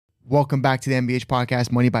Welcome back to the MBH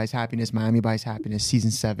podcast, Money Buys Happiness, Miami Buys Happiness, Season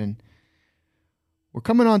 7. We're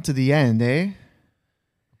coming on to the end, eh?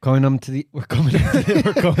 We're coming.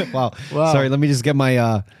 Wow. Sorry, let me just get my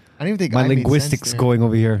I don't even think my I made linguistics sense there. going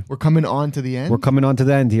over here. We're coming on to the end? We're coming on to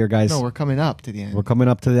the end here, guys. No, we're coming up to the end. We're coming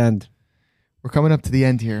up to the end. We're coming up to the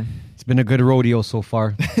end here. It's been a good rodeo so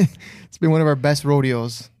far. It's been one of our best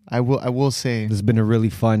rodeos, I will say. This has been a really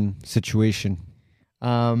fun situation.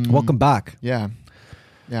 Welcome back. Yeah.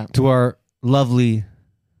 To our lovely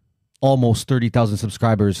almost 30,000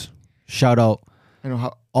 subscribers. Shout out I know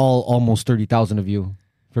how almost 30,000 of you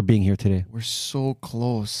for being here today. we're so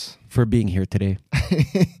close. For being here today.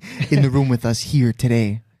 In the room with us here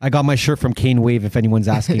today. I got my shirt from Kane Wave if anyone's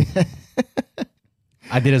asking.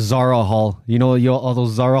 I did a Zara haul. You know all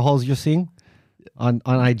those Zara hauls you're seeing on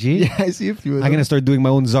IG? Yeah, I see a few of them. I'm going to start doing my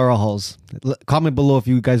own Zara hauls. Comment below if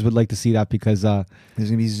you guys would like to see that because There's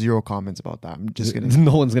going to be zero comments about that. I'm just going to...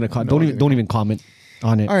 no one's going to comment. Don't even comment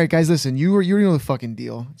on it. All right, guys, listen. You already know the fucking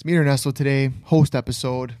deal. It's me and Ernesto today, host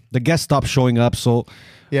episode. The guests stopped showing up, so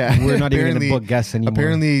Yeah, we're not even going to book guests anymore.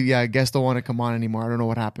 Apparently, yeah, guests don't want to come on anymore. I don't know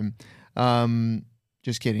what happened.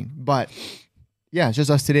 Just kidding. But yeah, it's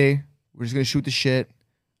just us today. We're just going to shoot the shit.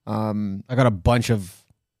 I got a bunch of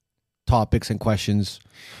topics and questions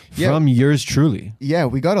Yeah. from yours truly. Yeah,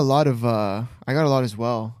 we got a lot of, I got a lot as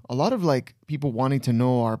well. A lot of like people wanting to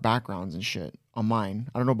know our backgrounds and shit on mine.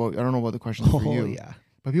 I don't know about the questions for you. Yeah.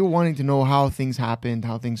 But people wanting to know how things happened,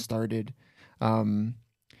 how things started. So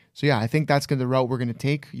yeah, I think that's the route we're going to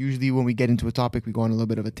take. Usually when we get into a topic, we go on a little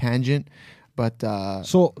bit of a tangent. But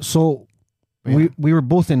So yeah. we were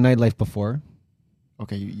both in nightlife before.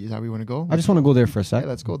 Okay, is that where you want to go? I just want to go there for a sec. Yeah,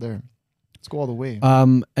 let's go there. Let's go all the way.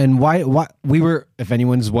 And why we were, if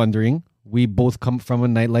anyone's wondering, we both come from a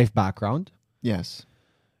nightlife background. Yes.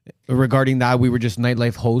 Regarding that, we were just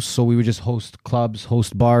nightlife hosts, so we would just host clubs,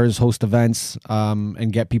 host bars, host events,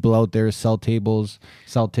 and get people out there, sell tables,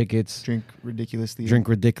 sell tickets, Drink ridiculously. drink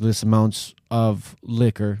ridiculous amounts of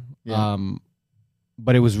liquor. Yeah.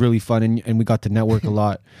 But it was really fun, and we got to network a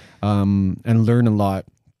lot, and learn a lot,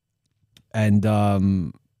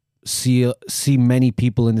 and see many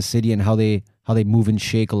people in the city and how they move and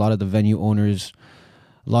shake. A lot of the venue owners,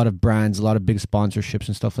 a lot of brands, a lot of big sponsorships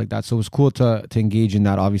and stuff like that. So it was cool to engage in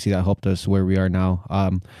that. Obviously, that helped us where we are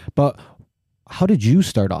now. But how did you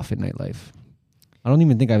start off in nightlife? I don't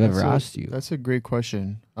even think I've ever asked you. That's a great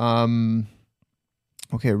question.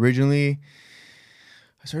 Okay, originally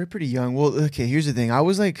I started pretty young. Well, okay, here's the thing. I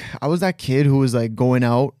was that kid who was like going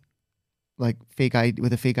out like fake ID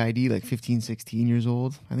with a fake ID, like 15, 16 years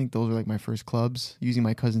old. I think those were like my first clubs, using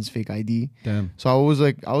my cousin's fake ID. Damn. So I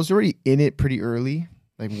was already in it pretty early,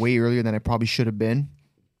 like way earlier than I probably should have been.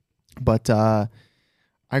 But I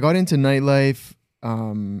got into nightlife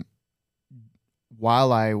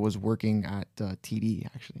while I was working at TD,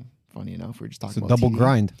 actually. Funny enough, we were just talking It's a about double TD.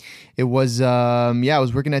 grind. It was, I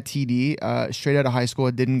was working at TD straight out of high school.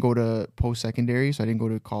 I didn't go to post-secondary, so I didn't go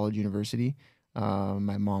to college, university.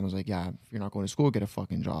 My mom was like, yeah, if you're not going to school, get a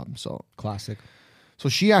fucking job. So Classic.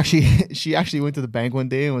 she actually went to the bank one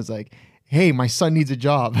day and was like, hey, my son needs a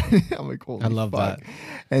job. I'm like, holy I love fuck. that.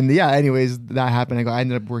 And yeah, anyways, that happened. I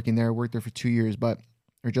ended up working there. I worked there for 2 years,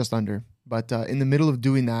 or just under. But in the middle of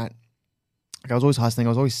doing that, like, I was always hustling. I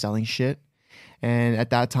was always selling shit. And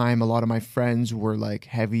at that time, a lot of my friends were like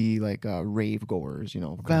heavy, like rave goers,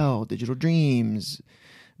 Vel, Digital Dreams,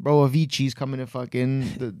 bro, Avicii's coming to fucking,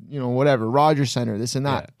 whatever, Rogers Center, this and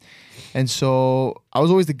that. Yeah. And so I was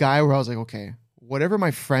always the guy where I was like, okay, whatever my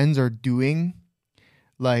friends are doing,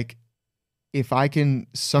 like, if I can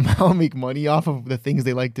somehow make money off of the things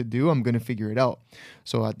they like to do, I'm going to figure it out.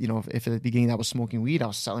 So, if at the beginning I was smoking weed, I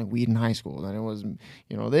was selling weed in high school. Then it was,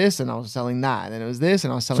 this, and I was selling that. And then it was this,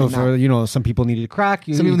 and I was selling that. So for, some people needed crack.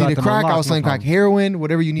 Some people needed crack. I was selling crack, heroin,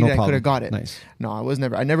 whatever you needed, I could have got it. Nice. No,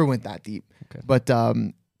 I never went that deep. Okay. But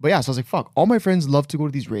yeah, so I was like, fuck, all my friends love to go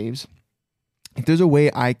to these raves. If there's a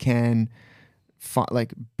way I can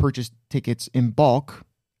purchase tickets in bulk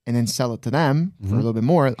and then sell it to them for a little bit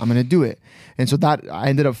more, I'm going to do it. And so that I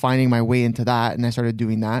ended up finding my way into that, and I started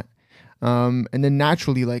doing that. And then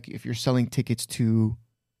naturally, like, if you're selling tickets to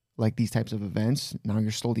like these types of events, now you're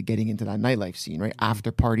slowly getting into that nightlife scene, right?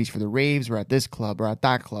 After parties for the raves, we're at this club or at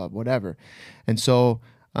that club, whatever. And so,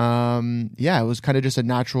 it was kind of just a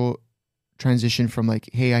natural transition from like,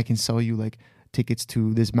 hey, I can sell you like tickets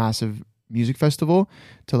to this massive music festival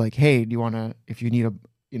to like, hey, do you want to, if you need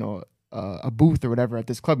a booth or whatever at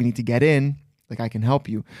this club, you need to get in, like, I can help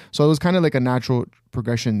you. So it was kind of like a natural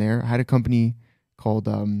progression there. I had a company called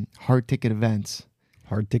Hard Ticket Events.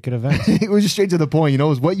 Hard ticket events. It was just straight to the point. It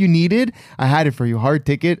was what you needed. I had it for you. Hard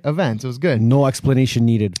ticket events. It was good. No explanation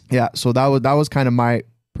needed. Yeah. So that was kind of my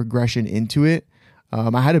progression into it.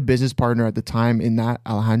 I had a business partner at the time in that,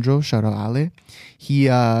 Alejandro. Shout out Ale. He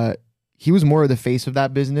was more of the face of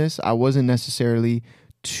that business. I wasn't necessarily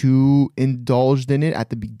too indulged in it at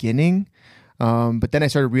the beginning, but then I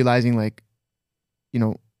started realizing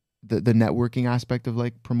the networking aspect of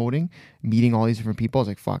like promoting, meeting all these different people. I was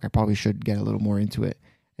like, fuck, I probably should get a little more into it.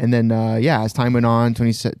 And then, as time went on,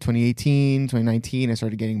 2018, 2019, I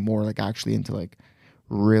started getting more like actually into like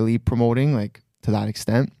really promoting like to that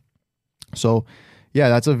extent. So yeah,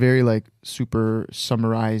 that's a very like super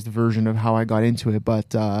summarized version of how I got into it.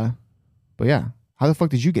 But yeah, how the fuck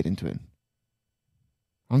did you get into it?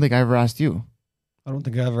 I don't think I ever asked you. I don't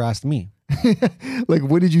think I ever asked me. Like,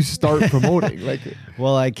 when did you start promoting? Like,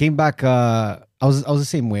 well, I came back. I was the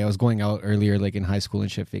same way. I was going out earlier, like in high school and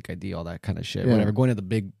shit, fake ID, all that kind of shit. Yeah. Whatever, going to the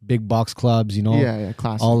big box clubs, yeah,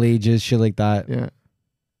 classic. all ages, shit like that. Yeah.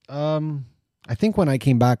 I think when I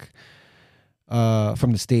came back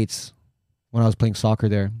from the States, when I was playing soccer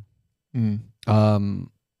there, and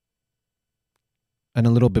a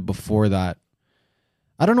little bit before that,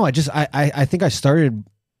 I don't know. I think I started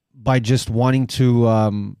by just wanting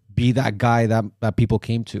to be that guy that people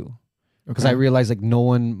came to, because I realized like no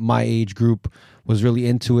one my age group was really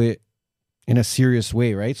into it in a serious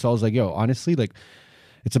way, right? So I was like, yo, honestly, like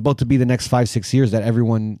it's about to be the next 5-6 years that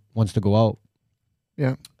everyone wants to go out.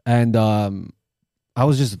 Yeah. And I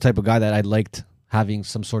was just the type of guy that I liked having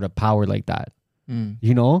some sort of power like that.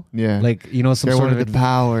 Yeah, like some sort of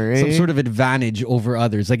power, some sort of advantage over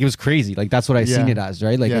others. Like it was crazy. Like that's what I seen it as,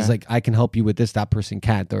 right? Like it's like I can help you with this, that person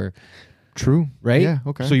can't, or true, right? Yeah,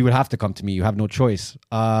 okay. So you would have to come to me. You have no choice.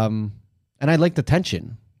 And I liked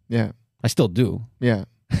attention. Yeah, I still do. Yeah,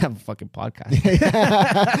 I have a fucking podcast.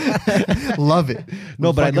 Love it.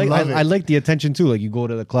 No, but I like the attention too. Like you go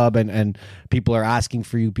to the club and people are asking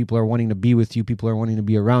for you. People are wanting to be with you. People are wanting to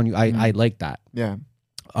be around you. I like that. Yeah.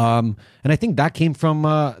 And I think that came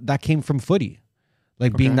from footy,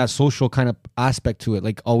 like being that social kind of aspect to it,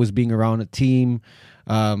 like always being around a team,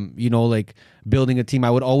 like building a team. I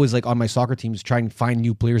would always like on my soccer teams try and find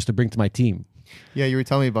new players to bring to my team. Yeah, you were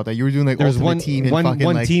telling me about that. You were doing like there's one team. There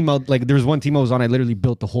was one team I was on. I literally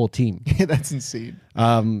built the whole team. That's insane.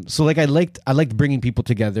 So like I liked bringing people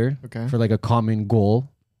together for like a common goal.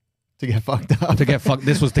 To get fucked up.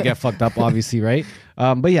 This was to get fucked up, obviously, right?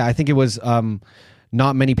 But yeah, I think it was.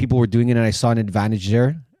 Not many people were doing it, and I saw an advantage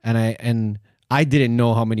there. And I didn't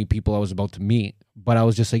know how many people I was about to meet, but I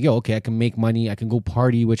was just like, yo, okay, I can make money, I can go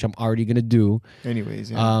party, which I'm already gonna do.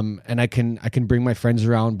 Anyways, yeah. And I can bring my friends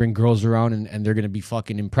around, bring girls around, and they're gonna be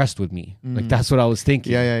fucking impressed with me. Like that's what I was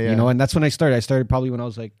thinking. Yeah. And that's when I started. I started probably when I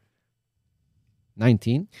was like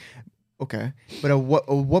 19. Okay, but at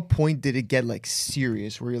what point did it get like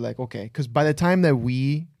serious? Where you're like, okay, because by the time that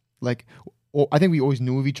we like. Well, I think we always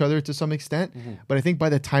knew of each other to some extent, but I think by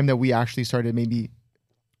the time that we actually started maybe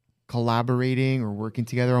collaborating or working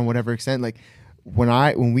together on whatever extent, like when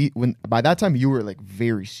by that time you were like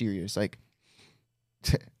very serious. Like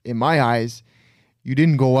in my eyes, you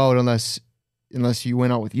didn't go out unless you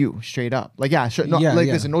went out with you straight up. Like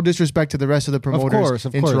listen, no disrespect to the rest of the promoters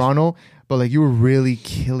in Toronto, but like you were really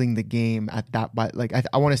killing the game at that. But like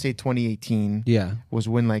I want to say 2018, was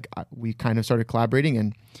when like we kind of started collaborating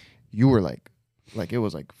and. You were like it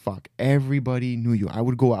was like, fuck, everybody knew you. I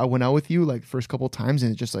went out with you like first couple of times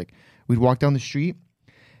and it's just like, we'd walk down the street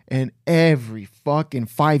and every fucking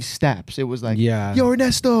 5 steps, it was like, you're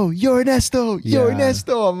Ernesto.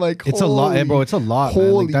 I'm like, it's a lot, bro. It's a lot,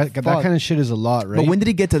 holy man. Like that kind of shit is a lot, right? But when did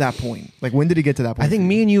it get to that point? I think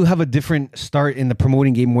me and you have a different start in the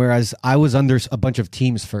promoting game, whereas I was under a bunch of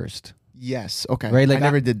teams first. Yes. Okay. Right. Like I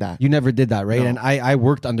never did that. You never did that, right? No. And I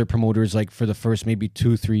worked under promoters like for the first maybe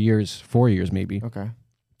 2-3 years, 4 years maybe. Okay.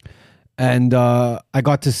 And I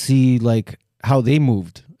got to see like how they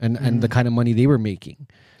moved and the kind of money they were making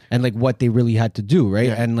and like what they really had to do, right?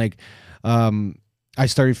 Yeah. And like I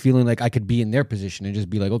started feeling like I could be in their position and just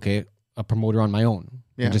be like, okay, a promoter on my own.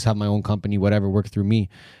 Yeah. And just have my own company, whatever, work through me.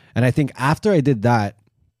 And I think after I did that,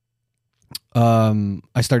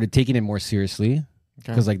 I started taking it more seriously.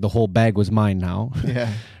 Because like the whole bag was mine now.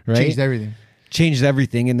 Yeah. Right. Changed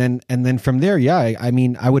everything. And then from there, I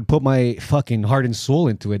mean, I would put my fucking heart and soul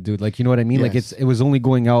into it, dude. Like, you know what I mean? Yes. Like it was only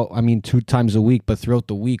going out, I mean, 2 times a week, but throughout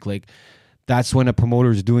the week, like that's when a promoter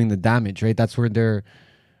is doing the damage, right? That's where they're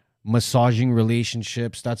massaging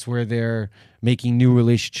relationships. That's where they're making new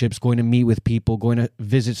relationships, going to meet with people, going to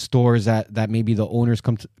visit stores that maybe the owners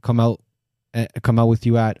come out with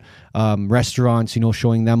you at, restaurants,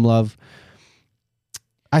 showing them love.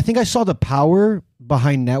 I think I saw the power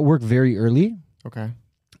behind network very early. Okay.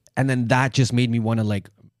 And then that just made me want to like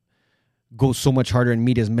go so much harder and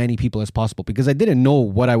meet as many people as possible because I didn't know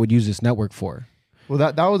what I would use this network for. Well,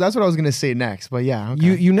 that's what I was gonna say next, but yeah,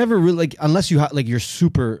 okay. You never really like unless you have like you're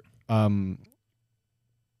super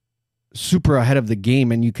super ahead of the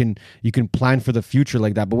game and you can plan for the future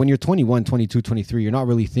like that. But when you're 21, 22, 23, you're not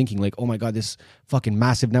really thinking like, oh my God, this fucking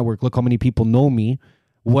massive network. Look how many people know me.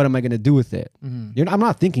 What am I going to do with it? Mm-hmm. I'm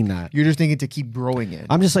not thinking that. You're just thinking to keep growing it.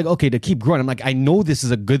 I'm just like, okay, to keep growing. I'm like, I know this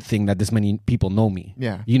is a good thing that this many people know me.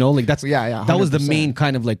 Yeah. You know, like that's, yeah, that was the main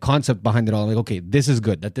kind of like concept behind it all. I'm like, okay, this is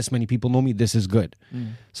good. That this many people know me, this is good.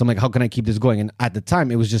 So I'm like, how can I keep this going? And at the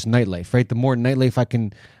time, it was just nightlife, right? The more nightlife I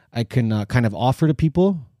can kind of offer to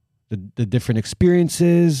people, the different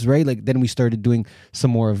experiences, right? Like then we started doing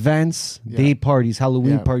some more events, day parties,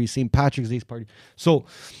 Halloween parties, St. Patrick's Day parties. So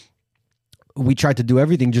we tried to do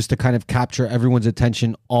everything just to kind of capture everyone's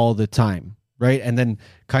attention all the time, right? And then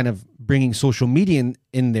kind of bringing social media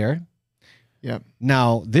in there. Yeah.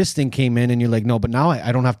 Now this thing came in and you're like, no, but now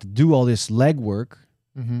I don't have to do all this legwork.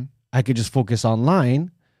 Mm-hmm. I could just focus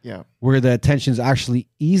online. Yeah. Where the attention is actually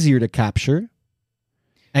easier to capture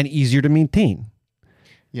and easier to maintain.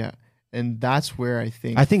 Yeah. And that's where I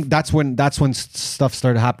think that's when stuff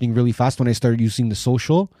started happening really fast when I started using the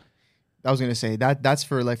social. I was going to say that's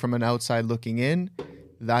for like from an outside looking in,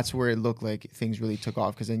 that's where it looked like things really took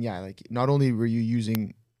off. Cause then, like not only were you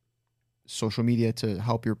using social media to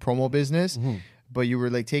help your promo business, but you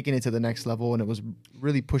were like taking it to the next level and it was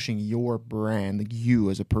really pushing your brand, like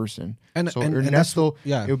you as a person. And so Ernesto,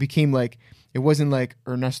 it became like, it wasn't like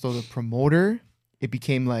Ernesto the promoter. It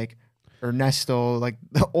became like Ernesto, like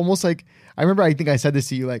almost like, I think I said this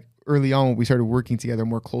to you like early on when we started working together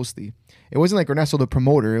more closely. It wasn't like Ernesto the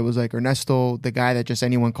promoter. It was like Ernesto the guy that just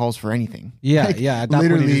anyone calls for anything. Yeah, like, yeah. At that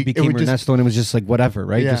point, it just became Ernesto, and it was just like whatever,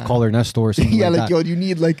 right? Just call Ernesto or something. Like yo, you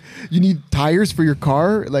need tires for your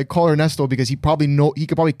car. Like call Ernesto because he could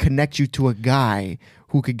probably connect you to a guy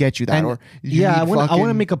who could get you that. I want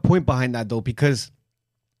to make a point behind that though, because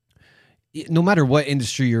no matter what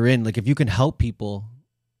industry you're in, like if you can help people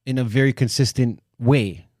in a very consistent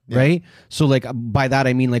way. Right? So like by that,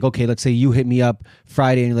 I mean like, okay, let's say you hit me up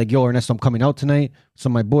Friday and you're like, yo, Ernesto, I'm coming out tonight.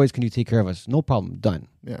 Some of my boys, can you take care of us? No problem. Done.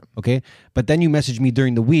 Yeah. Okay. But then you message me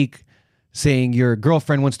during the week saying your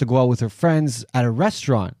girlfriend wants to go out with her friends at a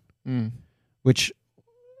restaurant, which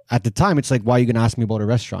at the time, it's like, why are you going to ask me about a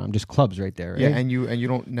restaurant? I'm just clubs right there. Right? Yeah. And you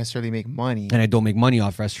don't necessarily make money. And I don't make money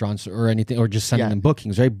off restaurants or anything, or just sending them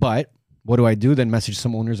bookings. Right. But what do? Then message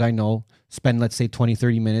some owners I know, spend, let's say 20,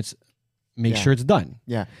 30 minutes, make sure it's done.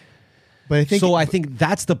 Yeah. But I think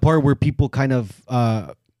that's the part where people kind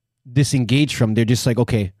of disengage from. They're just like,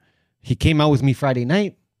 okay, he came out with me Friday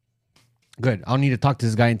night. Good. I don't need to talk to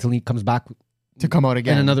this guy until he comes back to come out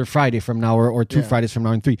again. And another Friday from now or 2 Fridays from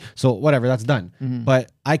now and 3. So whatever, that's done. Mm-hmm.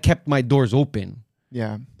 But I kept my doors open.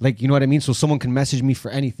 Yeah. Like, you know what I mean? So someone can message me for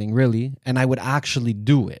anything, really, and I would actually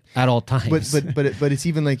do it at all times. But it's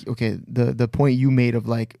even like, okay, the point you made of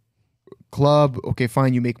like, club, okay,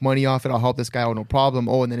 fine, you make money off it, I'll help this guy out, no problem.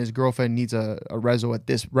 Oh, and then his girlfriend needs a rezo at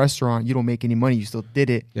this restaurant, you don't make any money, you still did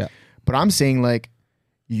it. Yeah. But I'm saying like,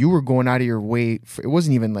 you were going out of your way it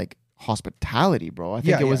wasn't even like hospitality, bro. I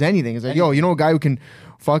think it was anything. It's like, yo, you know, a guy who can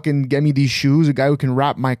fucking get me these shoes, a guy who can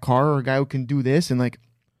wrap my car, or a guy who can do this. And like,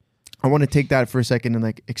 I want to take that for a second and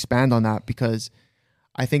like expand on that, because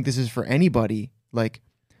I think this is for anybody. Like,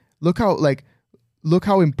 look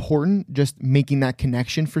how important just making that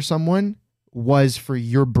connection for someone was for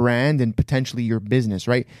your brand and potentially your business,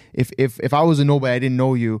 right? If I was a nobody, I didn't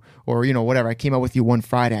know you, or you know, whatever, I came out with you one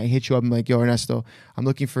Friday, I hit you up, I'm like, yo, Ernesto, I'm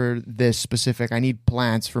looking for this specific, I need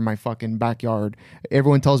plants for my fucking backyard.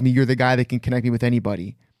 Everyone tells me you're the guy that can connect me with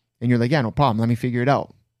anybody. And you're like, yeah, no problem, let me figure it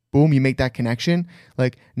out. Boom, you make that connection.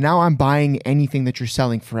 Like, now I'm buying anything that you're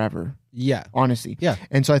selling forever. Yeah. Honestly. Yeah.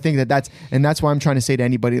 And so I think that's why I'm trying to say to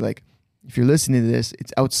anybody, like, if you're listening to this,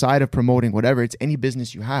 it's outside of promoting whatever, it's any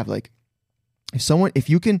business you have. Like, if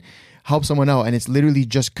you can help someone out and it's literally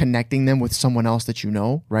just connecting them with someone else that you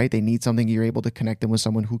know, right? They need something, you're able to connect them with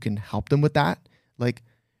someone who can help them with that. Like,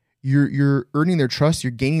 you're earning their trust,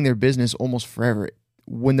 you're gaining their business almost forever.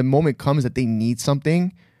 When the moment comes that they need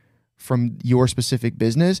something from your specific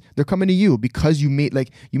business, they're coming to you because you made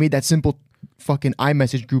that simple fucking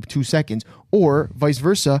iMessage group 2 seconds, or vice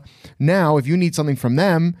versa. Now, if you need something from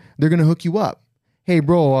them, they're going to hook you up. Hey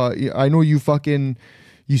bro, I know you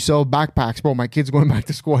sell backpacks, bro. My kid's going back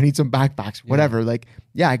to school. I need some backpacks, whatever. Yeah. Like,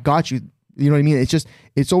 yeah, I got you. You know what I mean?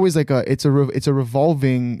 It's always like it's a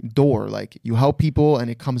revolving door. Like, you help people and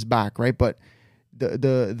it comes back, right? But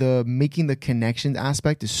the making the connection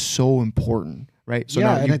aspect is so important. right? So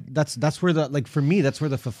yeah, now and that's where the, like, for me, that's where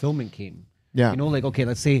the fulfillment came. yeah, You know, like, okay,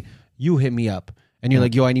 let's say you hit me up and you're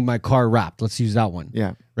like, yo, I need my car wrapped. Let's use that one.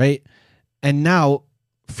 yeah, Right. And now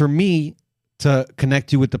for me to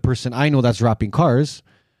connect you with the person I know that's wrapping cars,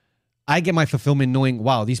 I get my fulfillment knowing,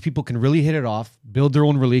 wow, these people can really hit it off, build their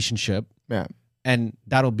own relationship, yeah. and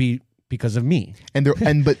that'll be because of me.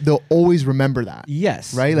 But they'll always remember that.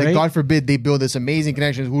 Yes. Right? Like, God forbid they build this amazing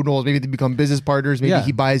connection. Who knows? Maybe they become business partners. Maybe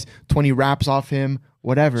he buys 20 wraps off him,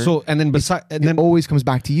 whatever. So, and then it always comes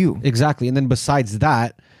back to you. Exactly. And then besides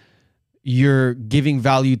that, you're giving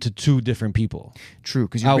value to two different people. True,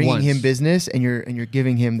 because you're bringing him business and you're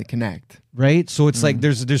giving him the connect. Right? So it's like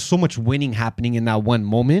there's so much winning happening in that one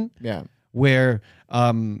moment. Yeah. Where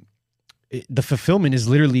the fulfillment is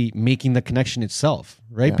literally making the connection itself,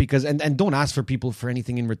 right? Yeah. Because and don't ask for people for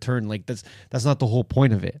anything in return. Like that's not the whole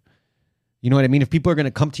point of it. You know what I mean? If people are going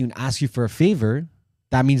to come to you and ask you for a favor,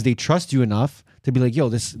 that means they trust you enough to be like,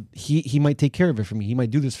 yo, he might take care of it for me. He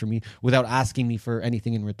might do this for me without asking me for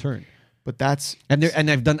anything in return. But that's and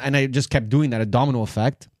I just kept doing that, a domino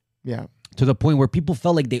effect. Yeah. To the point where people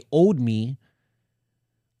felt like they owed me,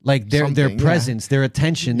 like their presence, their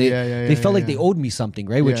attention. They felt like they owed me something,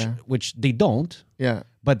 right? Which they don't. Yeah.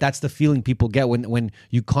 But that's the feeling people get when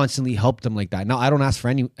you constantly help them like that. Now, I don't ask for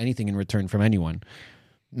anything in return from anyone.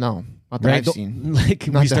 No, not that I've seen. Like,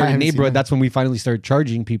 we started Neighborhood, that's when we finally started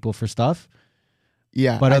charging people for stuff.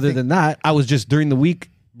 Yeah. But other than that, I was just during the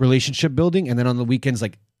week relationship building, and then on the weekends,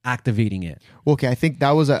 like, activating it. Okay, I think that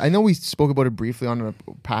was I know we spoke about it briefly on a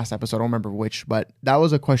past episode. I don't remember which, but that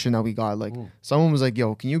was a question that we got. Like, someone was like,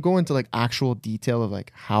 yo, can you go into like actual detail of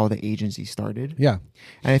like how the agency started? Yeah.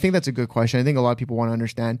 And I think that's a good question. I think a lot of people want to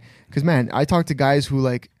understand, because man, I talk to guys who,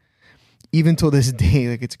 like, even till this day,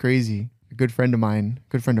 like, it's crazy. A good friend of mine,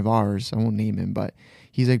 good friend of ours, I won't name him, but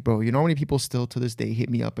he's like, bro, you know how many people still to this day hit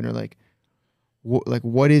me up and are like,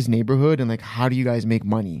 what is Neighborhood, and like, how do you guys make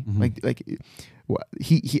money? Like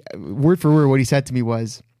he word for word, what he said to me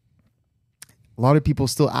was, a lot of people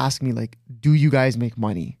still ask me, like, do you guys make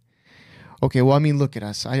money? Okay, well, I mean, look at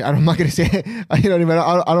us. I'm not gonna say, you know what I mean?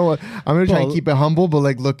 I don't want, I'm gonna try and keep it humble, but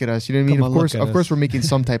like, look at us. You know what I mean? Of course, we're making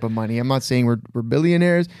some type of money. I'm not saying we're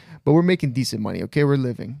billionaires, but we're making decent money. Okay, we're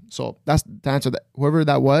living. So that's the answer. That whoever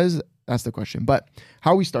that was, that's the question. But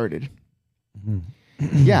how we started.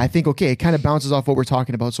 Yeah, I think, okay, it kind of bounces off what we're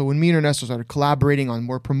talking about. So when me and Ernesto started collaborating on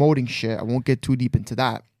more promoting shit, I won't get too deep into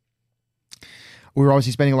that. We were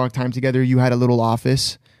obviously spending a lot of time together. You had a little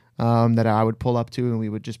office that I would pull up to, and we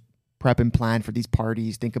would just prep and plan for these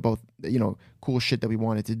parties, think about, you know, cool shit that we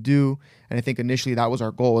wanted to do. And I think initially that was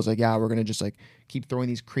our goal, was like, yeah, we're going to just like keep throwing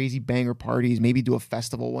these crazy banger parties, maybe do a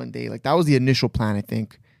festival one day. Like, that was the initial plan, I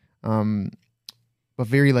think. But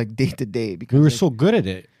very like day to day, because we were like, so good at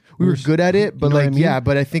it. We were good at it, but you know like, what I mean? yeah,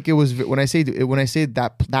 but I think it was, when I say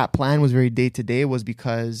that plan was very day to day, was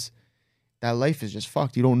because that life is just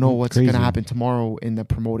fucked. You don't know what's going to happen tomorrow in the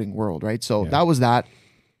promoting world, right? So that was that.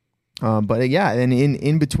 But yeah, and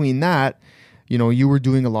in between that, you know, you were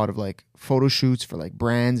doing a lot of like photo shoots for like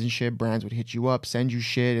brands and shit. Brands would hit you up, send you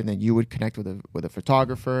shit, and then you would connect with a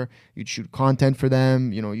photographer. You'd shoot content for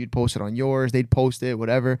them. You know, you'd post it on yours, they'd post it,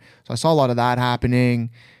 whatever. So I saw a lot of that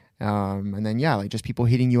happening. And then, yeah, like just people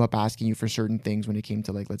hitting you up, asking you for certain things when it came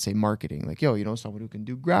to like, let's say marketing, like, yo, you know, someone who can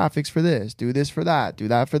do graphics for this, do this for that, do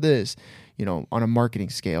that for this, you know, on a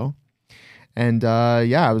marketing scale. And,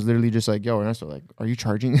 yeah, I was literally just like, yo, Ernesto, like, are you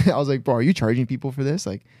charging? I was like, bro, are you charging people for this?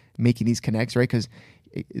 Like, making these connects, right? Because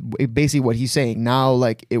it basically what he's saying now,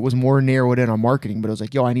 like, it was more narrowed in on marketing, but it was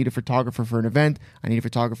like, yo, I need a photographer for an event. I need a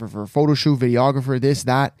photographer for a photo shoot, videographer, this,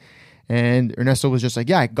 that. And Ernesto was just like,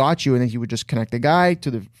 yeah, I got you. And then he would just connect the guy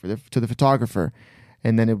to the photographer.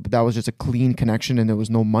 And then that was just a clean connection, and there was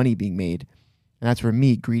no money being made. And that's where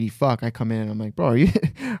me, greedy fuck, I come in and I'm like, bro,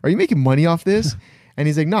 are you making money off this? And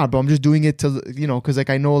he's like, nah, but I'm just doing it to, you know, because like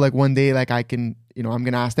I know like one day like I can, you know, I'm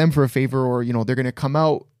going to ask them for a favor, or, you know, they're going to come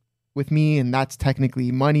out with me, and that's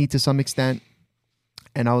technically money to some extent.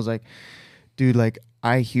 And I was like, dude, like,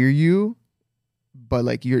 I hear you, but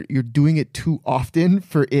like you're doing it too often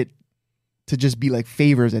for it to just be like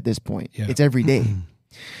favors at this point. Yeah. It's every day.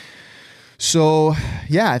 So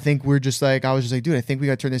yeah, I think we're just like, I was just like, dude, I think we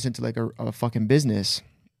got to turn this into like a fucking business.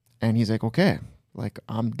 And he's like, okay, like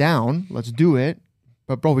I'm down, let's do it.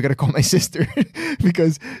 But bro, we got to call my sister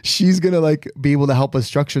because she's going to like be able to help us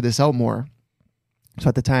structure this out more. So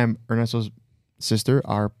at the time, Ernesto's sister,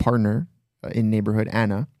 our partner in Neighborhood,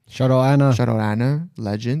 Anna. Shout out Anna,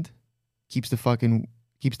 legend. Keeps the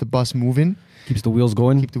bus moving. Keeps the wheels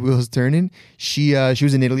going. Keep the wheels turning. She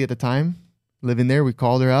was in Italy at the time, living there. We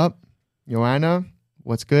called her up. Yo, Anna,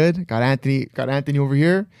 what's good? Got Anthony over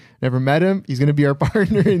here. Never met him. He's gonna be our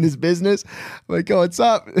partner in this business. I'm like, oh, what's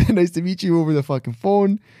up? Nice to meet you over the fucking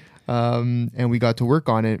phone. And we got to work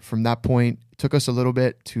on it. From that point, it took us a little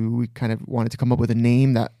bit we kind of wanted to come up with a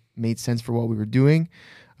name that made sense for what we were doing,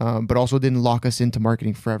 but also didn't lock us into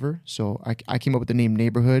marketing forever. So I came up with the name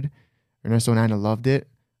Neighborhood. Ernesto and Anna loved it.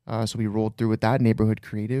 So we rolled through with that, Neighborhood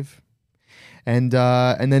Creative. And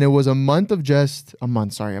then it was about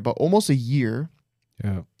almost a year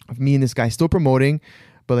of me and this guy still promoting,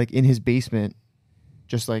 but like in his basement,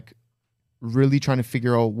 just like really trying to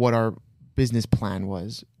figure out what our business plan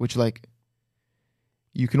was, which like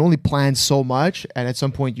you can only plan so much, and at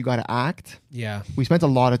some point you got to act. Yeah. We spent a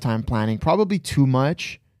lot of time planning, probably too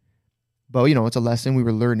much, but it's a lesson we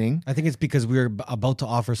were learning. I think it's because we were about to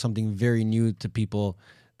offer something very new to people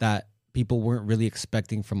that people weren't really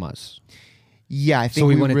expecting from us. Yeah, I think so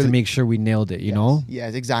we wanted to make sure we nailed it, you know?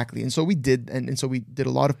 Yes, exactly. And so we did, and so we did a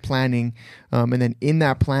lot of planning. And then in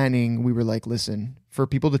that planning, we were like, listen, for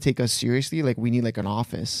people to take us seriously, like we need like an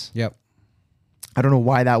office. Yep. I don't know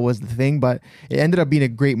why that was the thing, but it ended up being a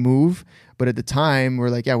great move. But at the time, we're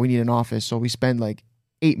like, yeah, we need an office. So we spent like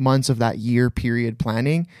 8 months of that year period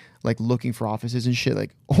planning, like looking for offices and shit.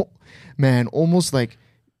 Like, oh man, almost like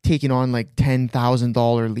taking on like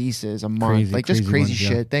 $10,000 leases a month, like just crazy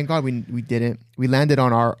shit. Yeah. Thank God we didn't. We landed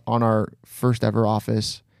on our first ever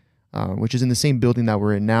office, which is in the same building that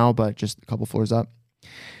we're in now, but just a couple floors up.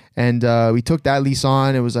 And we took that lease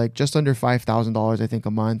on. It was like just under $5,000, I think,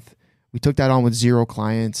 a month. We took that on with zero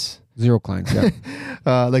clients. Yeah.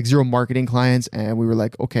 Like zero marketing clients. And we were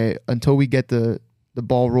like, okay, until we get the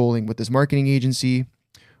ball rolling with this marketing agency,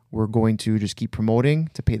 we're going to just keep promoting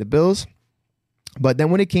to pay the bills. But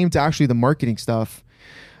then when it came to actually the marketing stuff,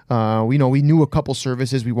 we knew a couple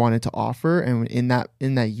services we wanted to offer. And in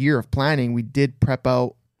that year of planning, we did prep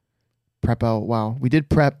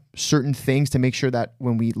certain things to make sure that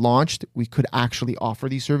when we launched, we could actually offer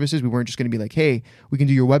these services. We weren't just going to be like, hey, we can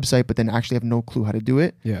do your website, but then actually have no clue how to do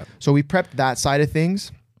it. Yeah. So we prepped that side of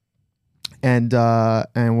things. And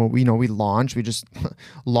when we launched, we just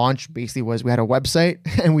launched basically was we had a website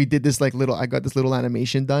and we did this I got this little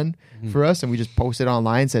animation done for us, and we just posted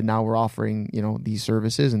online, said now we're offering, these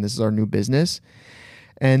services and this is our new business.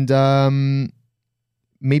 And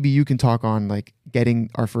maybe you can talk on like getting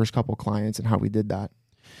our first couple clients and how we did that.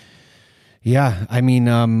 Yeah. I mean,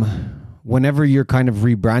 whenever you're kind of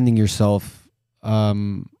rebranding yourself,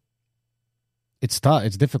 it's tough.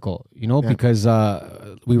 It's difficult, because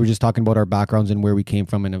we were just talking about our backgrounds and where we came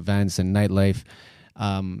from in events and nightlife.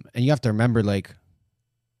 And you have to remember, like,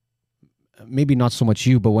 maybe not so much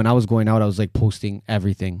you, but when I was going out, I was like posting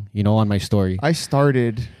everything, on my story. I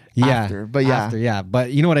started after, but yeah.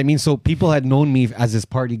 But you know what I mean? So people had known me as this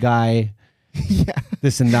party guy,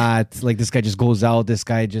 this and that. Like, this guy just goes out. This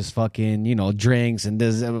guy just fucking, drinks and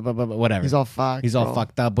this, whatever. He's all fucked. He's all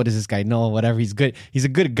fucked up. What does this guy know? Whatever. He's good. He's a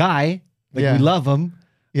good guy. Like, we love him,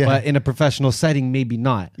 but in a professional setting, maybe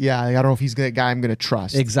not. Yeah, I don't know if he's a guy I'm going to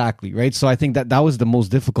trust. Exactly, right? So I think that was the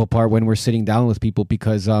most difficult part when we're sitting down with people,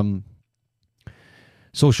 because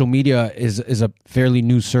social media is a fairly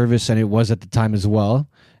new service, and it was at the time as well.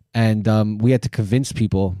 And we had to convince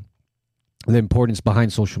people the importance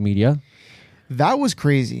behind social media. That was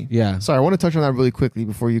crazy. Yeah. Sorry, I want to touch on that really quickly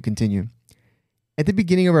before you continue. At the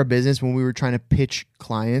beginning of our business, when we were trying to pitch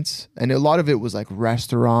clients, and a lot of it was like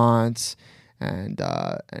restaurants and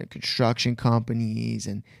construction companies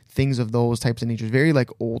and things of those types of nature, very like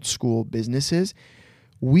old school businesses,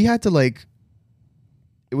 we had to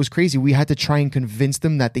it was crazy. We had to try and convince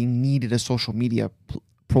them that they needed a social media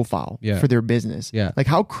profile for their business. Yeah. Like,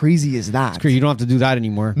 how crazy is that? It's crazy. You don't have to do that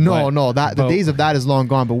anymore. No, the days of that is long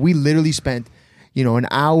gone. But we literally spent, an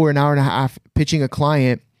hour and a half pitching a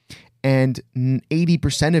client, and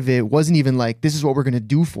 80% of it wasn't even like, this is what we're going to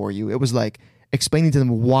do for you. It was like explaining to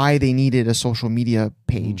them why they needed a social media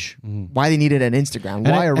page, why they needed an Instagram,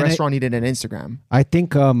 why a restaurant needed an Instagram. I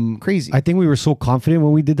think crazy. I think we were so confident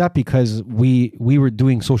when we did that because we were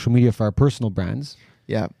doing social media for our personal brands.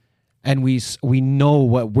 Yeah. And we know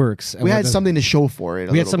what works. And we had something to show for it.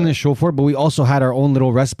 To show for it, but we also had our own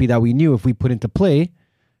little recipe that we knew if we put into play,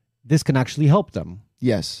 this can actually help them.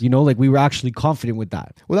 Yes. Like we were actually confident with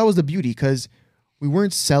that. Well, that was the beauty, because we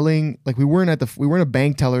weren't selling, like we weren't a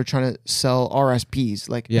bank teller trying to sell RSPs,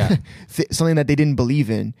 like something that they didn't believe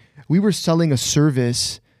in. We were selling a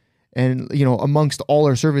service, and amongst all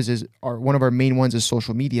our services, one of our main ones is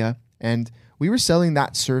social media, and we were selling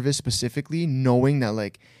that service specifically, knowing that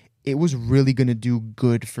like it was really going to do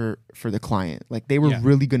good for the client. Like they were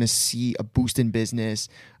really going to see a boost in business,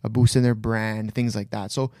 a boost in their brand, things like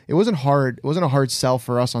that. So it wasn't hard. It wasn't a hard sell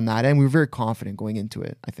for us on that end. We were very confident going into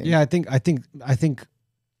it, I think. Yeah, I think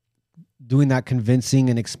doing that convincing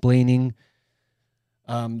and explaining,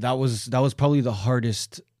 that was probably the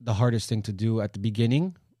hardest thing to do at the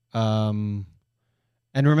beginning.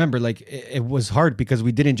 And remember, like it was hard because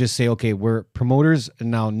we didn't just say, okay, we're promoters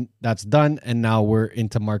and now that's done and now we're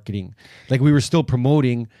into marketing. Like we were still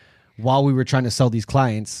promoting while we were trying to sell these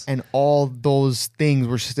clients. And all those things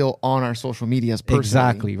were still on our social medias personally.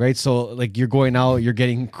 Exactly, right? So like you're going out, you're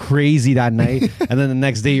getting crazy that night, and then the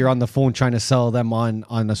next day you're on the phone trying to sell them on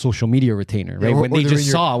a social media retainer, right? Yeah, when they just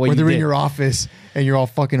saw what you did. Or they're in your office and you're all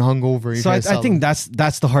fucking hungover. So I think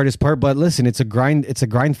that's the hardest part. But listen, it's a grind. It's a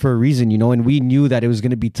grind for a reason, you know. And we knew that it was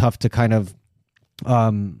going to be tough to kind of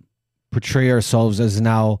portray ourselves as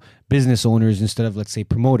now business owners instead of, let's say,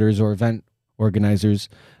 promoters or event organizers.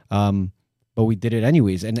 But we did it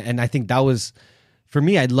anyways. And I think that was, for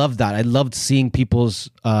me, I loved that. I loved seeing people's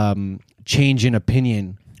change in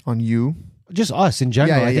opinion. On you? Just us in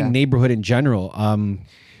general. I think neighborhood in general.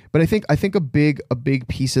 But I think a big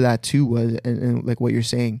piece of that too was, and like what you're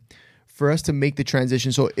saying, for us to make the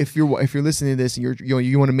transition. So if you're listening to this and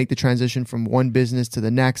you want to make the transition from one business to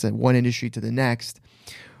the next and one industry to the next,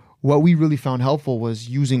 what we really found helpful was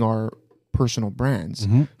using our personal brands.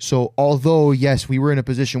 Mm-hmm. So although, yes, we were in a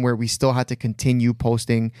position where we still had to continue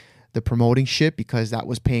posting the promoting shit because that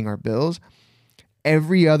was paying our bills,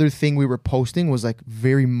 every other thing we were posting was like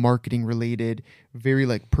very marketing related, very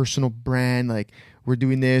like personal brand, like we're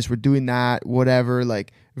doing this, we're doing that, whatever,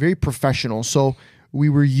 like very professional. So we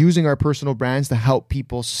were using our personal brands to help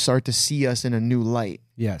people start to see us in a new light.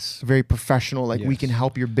 Yes. Very professional, like we can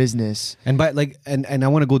help your business. And by like, and I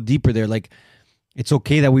want to go deeper there. Like, it's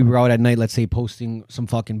okay that we were out at night, let's say, posting some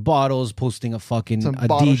fucking bottles, posting a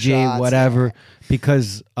DJ, shots, whatever,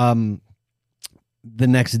 because the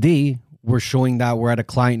next day we're showing that we're at a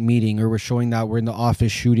client meeting, or we're showing that we're in the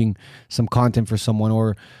office shooting some content for someone,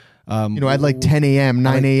 or at like 10 a.m.,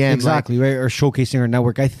 9 a.m. Exactly, right? Or showcasing our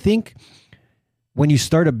network. I think when you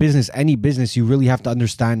start a business, any business, you really have to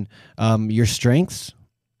understand your strengths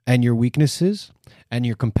and your weaknesses and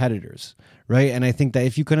your competitors. Right. And I think that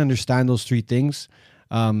if you can understand those three things,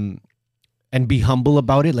 and be humble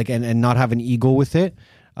about it, like, and not have an ego with it,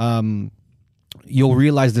 you'll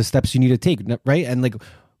realize the steps you need to take. Right. And like,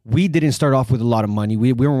 we didn't start off with a lot of money.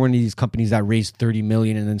 We weren't one of these companies that raised 30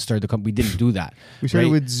 million and then started the company. We didn't do that. We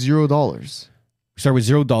started with $0. We started with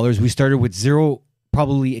 $0. We started with zero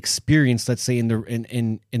probably experience, let's say, in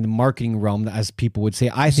the marketing realm, as people would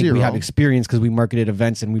say. I think we have experience because we marketed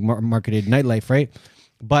events and we marketed nightlife, right?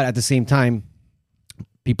 But at the same time,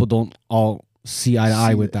 people don't all see eye to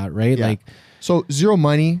eye with that, right? Yeah. Like, so zero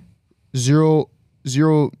money, zero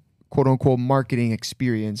quote unquote marketing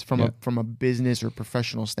experience from a business or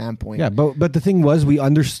professional standpoint. Yeah, but the thing was, we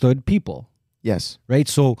understood people. Yes. Right.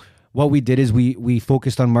 So what we did is we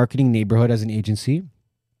focused on marketing neighborhood as an agency.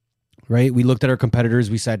 Right. We looked at our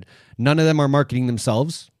competitors. We said none of them are marketing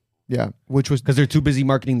themselves. Yeah, which was because they're too busy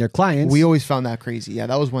marketing their clients. We always found that crazy. Yeah,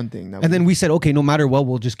 that was one thing. And then we said, okay, no matter what,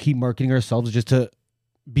 we'll just keep marketing ourselves just to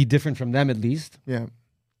be different from them at least. Yeah.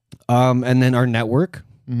 And then our network,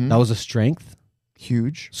 that was a strength.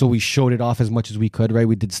 Huge. So we showed it off as much as we could, right?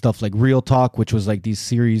 We did stuff like Real Talk, which was like these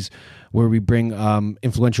series where we bring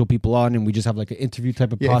influential people on and we just have like an interview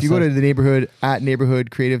type of process. If you go to the neighborhood at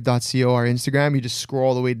neighborhoodcreative.co, our Instagram, you just scroll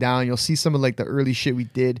all the way down. You'll see some of like the early shit we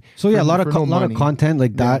did. So yeah, a lot of content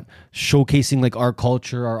like that, showcasing like our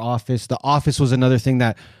culture, our office. The office was another thing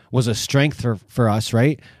that was a strength for us,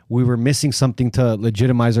 right? We were missing something to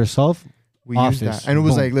legitimize ourselves. We used that. And it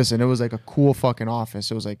was like, listen, it was like a cool fucking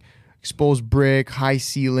office. It was like exposed brick, high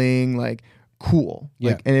ceiling, like cool.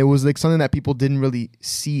 Like, and it was like something that people didn't really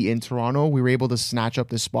see in Toronto. We were able to snatch up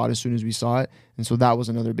this spot as soon as we saw it. And so that was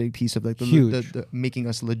another big piece of like the making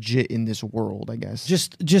us legit in this world, I guess.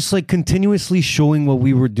 Just like continuously showing what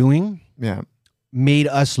we were doing. Yeah. Made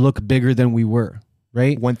us look bigger than we were.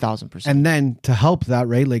 Right? 1,000%. And then to help that,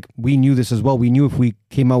 right? Like we knew this as well. We knew if we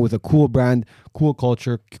came out with a cool brand, cool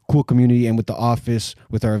culture, cool community, and with the office,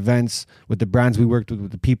 with our events, with the brands we worked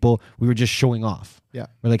with the people, we were just showing off. Yeah.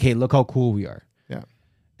 We're like, hey, look how cool we are. Yeah.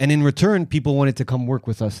 And in return, people wanted to come work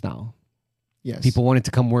with us now. Yes. People wanted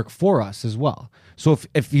to come work for us as well. So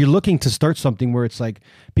if you're looking to start something where it's like,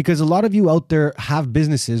 because a lot of you out there have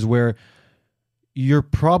businesses where you're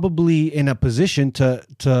probably in a position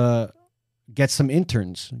to get some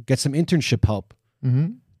interns, get some internship help,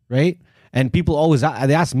 right? And people always, they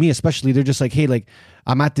ask me especially, they're just like, hey, like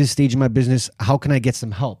I'm at this stage in my business, how can I get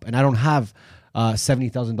some help? And I don't have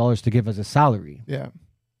 $70,000 to give as a salary, Yeah.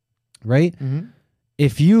 right? Mm-hmm.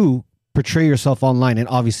 If you portray yourself online, and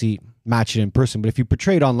obviously match it in person, but if you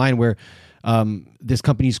portray it online where this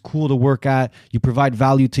company is cool to work at, you provide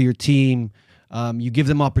value to your team, you give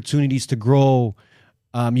them opportunities to grow,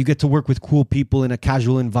 you get to work with cool people in a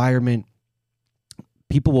casual environment,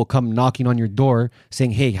 people will come knocking on your door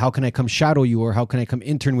saying, hey, how can I come shadow you, or how can I come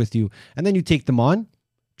intern with you? And then you take them on,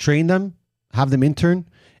 train them, have them intern.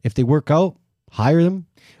 If they work out, hire them.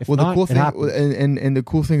 If Well, not, the cool it thing, happens. and the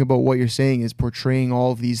cool thing about what you're saying is portraying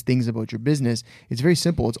all of these things about your business. It's very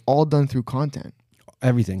simple. It's all done through content.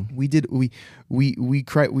 Everything. We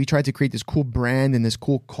tried to create this cool brand and this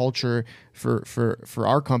cool culture for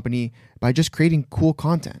our company by just creating cool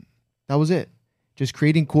content. That was it. Just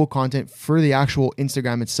creating cool content for the actual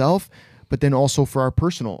Instagram itself, but then also for our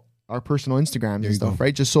personal Instagrams and stuff,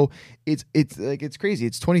 right? Just so it's like, it's crazy.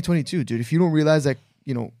 It's 2022, dude. If you don't realize that,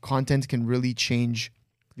 you know, content can really change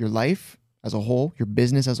your life as a whole, your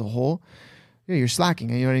business as a whole, yeah, you're slacking.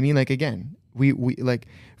 You know what I mean? Like, again, we like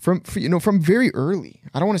from very early,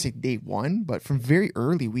 I don't want to say day one, but from very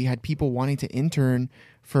early, we had people wanting to intern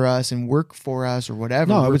for us and work for us or whatever.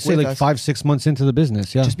 No, I would say like 5-6 months into the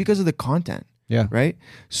business. Yeah. Just because of the content. Yeah. Right.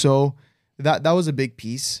 So that was a big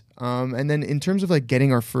piece. And then in terms of like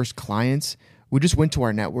getting our first clients, we just went to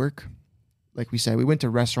our network. Like we said, we went to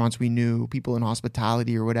restaurants we knew, people in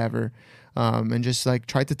hospitality or whatever, and just like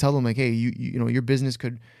tried to tell them like, hey, you know, your business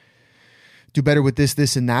could do better with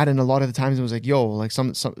this, and that. And a lot of the times it was like, yo, like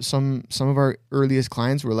some of our earliest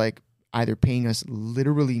clients were like either paying us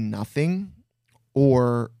literally nothing,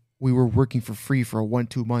 or we were working for free for a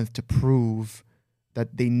 1-2 month to prove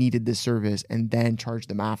that they needed this service and then charge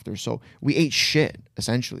them after. So we ate shit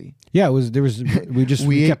essentially. Yeah,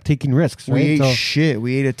 we kept taking risks, right? We ate shit.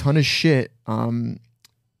 We ate a ton of shit, you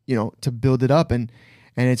know, to build it up. And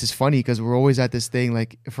it's just funny because we're always at this thing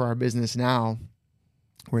like for our business now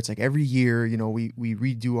where it's like every year, you know, we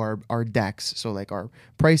redo our decks. So like our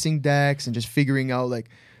pricing decks and just figuring out like,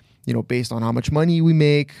 you know, based on how much money we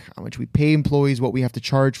make, how much we pay employees, what we have to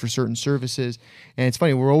charge for certain services. And it's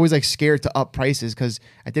funny, we're always like scared to up prices because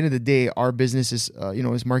at the end of the day, our business is, you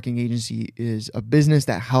know, this marketing agency is a business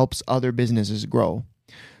that helps other businesses grow.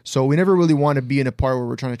 So we never really want to be in a part where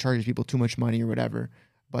we're trying to charge people too much money or whatever.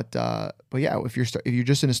 But yeah, if you're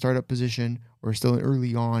just in a startup position or still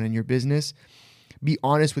early on in your business, be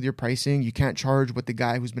honest with your pricing. You can't charge what the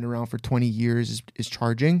guy who's been around for 20 years is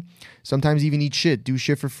charging. Sometimes even eat shit, do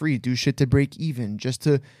shit for free, do shit to break even,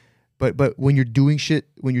 but when you're doing shit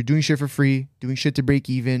for free, doing shit to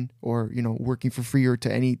break even, or, you know, working for free or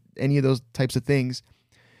to any of those types of things,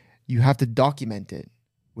 you have to document it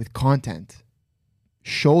with content.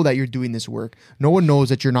 Show that you're doing this work. No one knows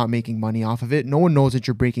that you're not making money off of it. No one knows that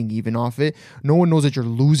you're breaking even off it. No one knows that you're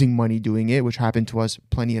losing money doing it, which happened to us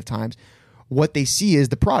plenty of times. What they see is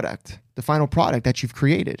the product, the final product that you've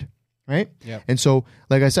created, right? Yeah. And so,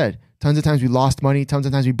 like I said, tons of times we lost money, tons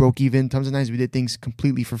of times we broke even, tons of times we did things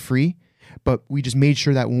completely for free, but we just made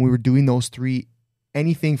sure that when we were doing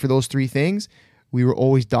anything for those three things, we were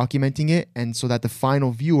always documenting it, and so that the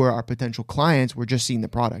final viewer, our potential clients, were just seeing the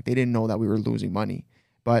product. They didn't know that we were losing money,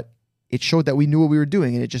 but it showed that we knew what we were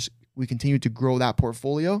doing, and we continued to grow that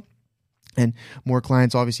portfolio. And more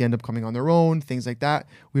clients obviously end up coming on their own, things like that.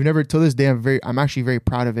 We've never, till this day, I'm actually very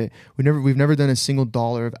proud of it. We've never done a single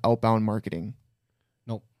dollar of outbound marketing.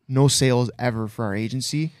 Nope. No sales ever for our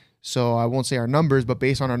agency. So I won't say our numbers, but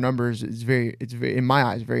based on our numbers, it's very, in my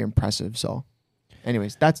eyes, very impressive. So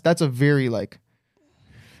anyways, that's a very like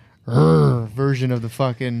version of the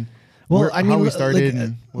fucking, how we started.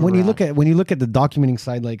 Like, when you look at the documenting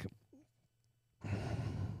side, like,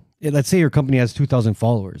 let's say your company has 2,000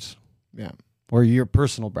 followers. Yeah. Or your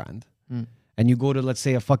personal brand. And you go to, let's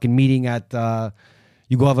say, a fucking meeting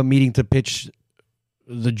you go have a meeting to pitch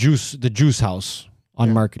the juice house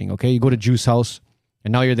on marketing. Okay. You go to Juice House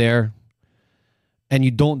and now you're there and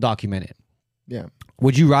you don't document it. Yeah.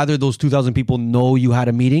 Would you rather those 2,000 people know you had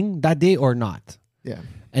a meeting that day or not? Yeah.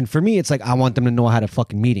 And for me, it's like, I want them to know I had a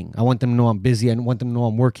fucking meeting. I want them to know I'm busy. I want them to know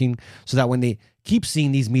I'm working, so that when they keep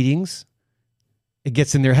seeing these meetings, it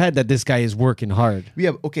gets in their head that this guy is working hard.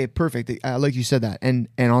 Yeah. Okay. Perfect. Like you said that. And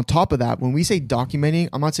on top of that, when we say documenting,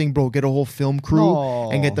 I'm not saying, bro, get a whole film crew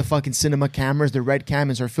and get the fucking cinema cameras, the red cam,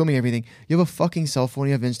 and start filming everything. You have a fucking cell phone.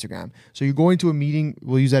 You have Instagram. So you're going to a meeting.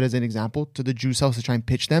 We'll use that as an example, to the Juice House to try and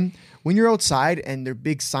pitch them. When you're outside and their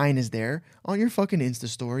big sign is there on your fucking Insta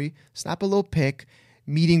story, snap a little pic,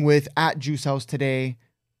 meeting with @Juice House today.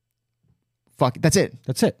 Fuck, that's it.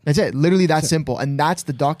 That's it. That's it. Literally that simple. And that's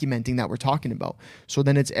the documenting that we're talking about. So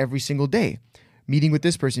then it's every single day. Meeting with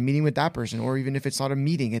this person, meeting with that person. Or even if it's not a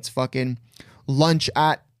meeting, it's fucking lunch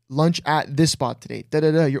at this spot today.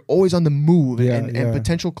 You're always on the move, and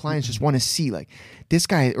potential clients just want to see like this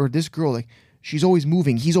guy or this girl, like she's always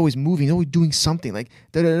moving, he's always moving, he's always doing something, like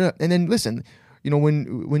and then listen, you know,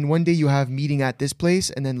 when one day you have meeting at this place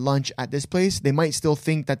and then lunch at this place, they might still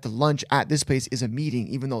think that the lunch at this place is a meeting,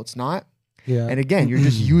 even though it's not. Yeah. And again, you're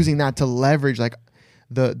just using that to leverage like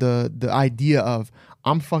the idea of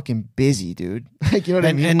I'm fucking busy, dude. Like, you know what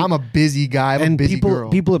I mean? I'm a busy guy. I'm a busy girl.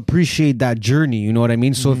 People appreciate that journey. You know what I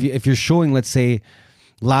mean? So if you're showing, let's say,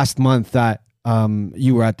 last month that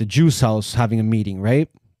you were at the Juice House having a meeting, right?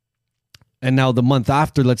 And now the month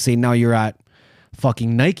after, let's say now you're at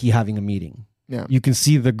fucking Nike having a meeting. Yeah. You can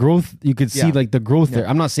see the growth. You can see like the growth there.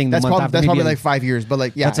 I'm not saying that's probably like 5 years, but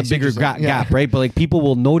like, that's a bigger gap, right? But like people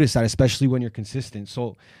will notice that, especially when you're consistent.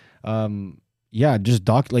 So, yeah, just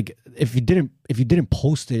like if you didn't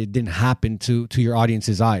post it, it didn't happen to your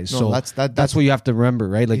audience's eyes. No, so that's what you have to remember,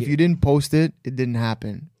 right? Like if you didn't post it, it didn't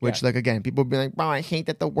happen. Which like again, people be like, "Bro, I hate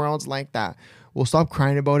that the world's like that." Well, stop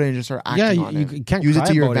crying about it and just start acting on it. You can't use it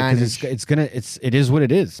to your advantage. It is what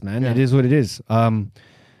it is, man. Yeah. It is what it is.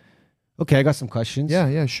 Okay, I got some questions.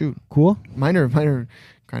 Yeah, shoot. Cool. Mine are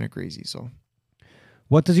kind of crazy. So,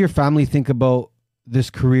 what does your family think about this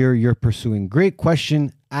career you're pursuing? Great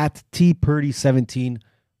question. At tpurdy17,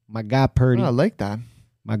 my guy Purdy. Oh, I like that.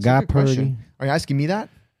 My guy Purdy. Question. Are you asking me that?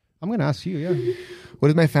 I'm gonna ask you. Yeah. What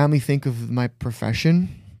does my family think of my profession?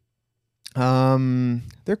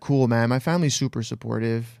 They're cool, man. My family's super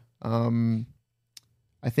supportive.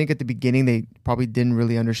 I think at the beginning they probably didn't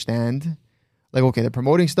really understand. Like, okay, the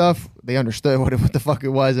promoting stuff, they understood what the fuck it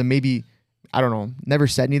was, and maybe, I don't know, never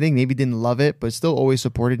said anything, maybe didn't love it, but still always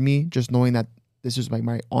supported me, just knowing that this is like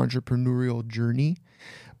my entrepreneurial journey.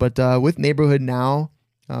 But with Neighborhood now,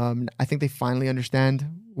 I think they finally understand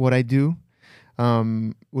what I do,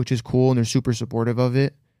 which is cool, and they're super supportive of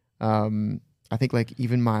it. I think like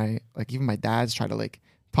even my dad's try to like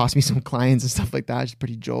toss me some clients and stuff like that, just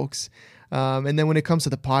pretty jokes. And then when it comes to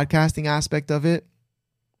the podcasting aspect of it,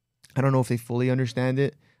 I don't know if they fully understand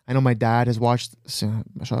it. I know my dad has watched. Shout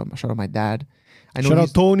out my dad. Shout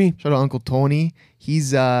out Tony. Shout out Uncle Tony.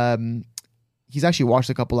 He's actually watched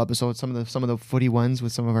a couple episodes, some of the footy ones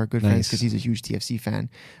with some of our good friends because he's a huge TFC fan.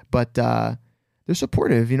 But they're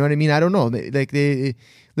supportive. You know what I mean? I don't know. They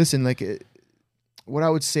listen. Like what I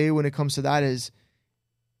would say when it comes to that is,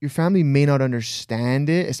 your family may not understand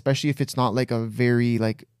it, especially if it's not like a very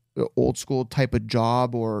like old school type of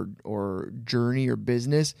job or journey or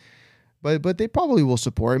business. But they probably will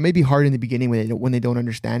support. It may be hard in the beginning when they don't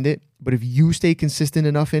understand it. But if you stay consistent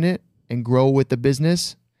enough in it and grow with the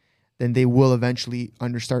business, then they will eventually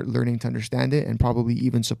start learning to understand it and probably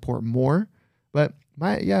even support more. But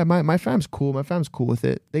my fam's cool. My fam's cool with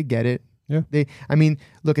it. They get it. Yeah.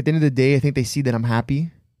 Look, at the end of the day, I think they see that I'm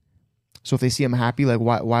happy. So if they see I'm happy, like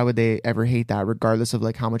why would they ever hate that, regardless of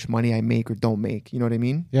like how much money I make or don't make? You know what I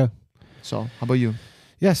mean? Yeah. So how about you?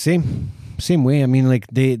 Yeah, same way. I mean, like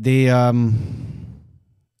they I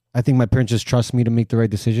think my parents just trust me to make the right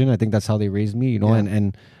decision. I think that's how they raised me, you know,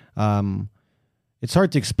 and it's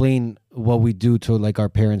hard to explain what we do to like our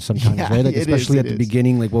parents sometimes, right? Like especially at the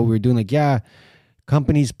beginning, like what we were doing, like,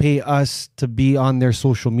 companies pay us to be on their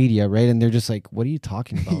social media, right? And they're just like, what are you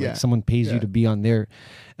talking about? Like someone pays you to be on there.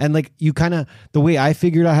 And like you kind of, the way I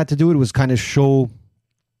figured I had to do it was kind of show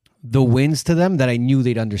the wins to them that I knew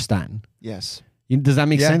they'd understand. Yes. Does that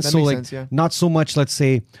make sense? That so makes like sense, not so much, let's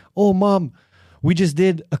say, oh mom, we just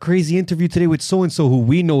did a crazy interview today with so-and-so who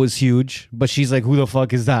we know is huge, but she's like, who the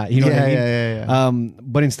fuck is that? You know what I mean? Yeah.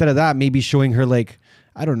 But instead of that, maybe showing her like,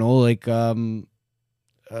 I don't know, like a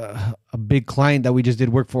big client that we just did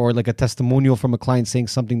work for, or like a testimonial from a client saying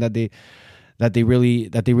something that they really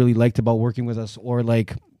liked about working with us, or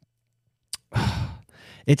like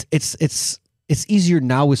it's easier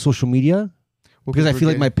now with social media because I feel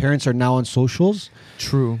like my parents are now on socials.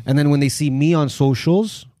 True. And then when they see me on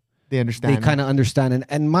socials, they understand. They kind of understand.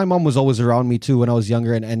 And my mom was always around me too when I was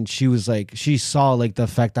younger, and she was like, she saw like the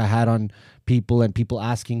effect I had on people and people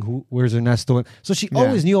asking where's Ernesto. So she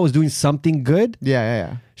always knew I was doing something good.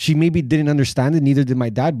 Yeah. She maybe didn't understand it, neither did my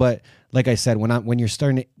dad. But like I said, when you're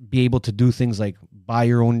starting to be able to do things like buy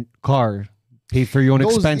your own car, pay for your own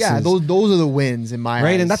expenses. Yeah, those are the wins in my eyes.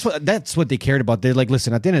 Right, and that's what they cared about. They're like,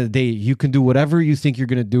 listen, at the end of the day, you can do whatever you think you're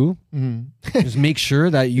gonna do. Mm-hmm. Just make sure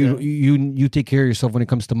that you take care of yourself when it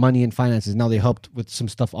comes to money and finances. Now they helped with some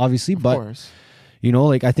stuff, obviously, but of course. You know,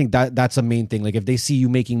 like I think that's a main thing. Like if they see you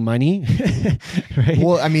making money, right?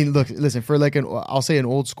 Well, I mean, listen, for like I'll say an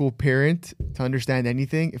old school parent to understand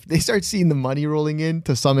anything, if they start seeing the money rolling in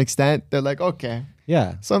to some extent, they're like, okay,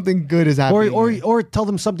 yeah, something good is happening. Or tell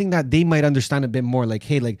them something that they might understand a bit more. Like,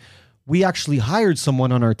 hey, like we actually hired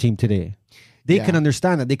someone on our team today. They Yeah. can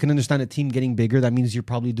understand that. They can understand a team getting bigger. That means you're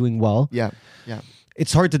probably doing well. Yeah.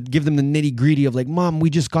 It's hard to give them the nitty gritty of like, Mom, we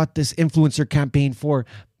just got this influencer campaign for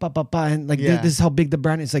and like Yeah. this is how big the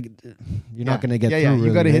brand is. Like, you're not gonna get through. You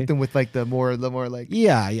really, got to right? hit them with like the more like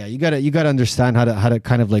Yeah. You gotta understand how to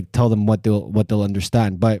kind of like tell them what they'll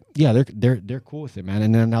understand. But yeah, they're cool with it, man.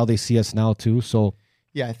 And then now they see us now too. So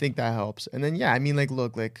yeah, I think that helps. And then I mean, like,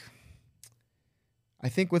 look, like, I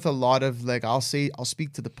think with a lot of like, I'll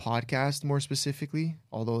speak to the podcast more specifically,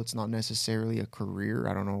 although it's not necessarily a career.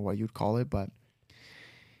 I don't know what you'd call it, but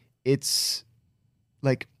it's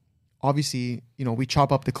like, obviously, we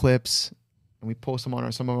chop up the clips and we post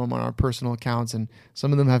them some of them on our personal accounts, and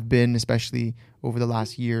some of them have been, especially over the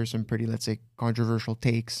last year, some pretty, let's say, controversial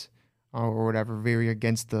takes or whatever, very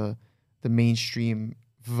against the mainstream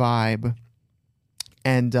vibe.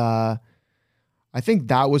 And I think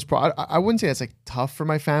that was I wouldn't say that's like tough for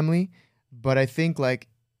my family, but I think like,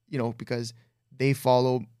 because they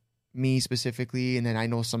follow me specifically, and then I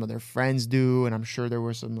know some of their friends do, and I'm sure there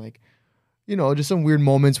were some like, just some weird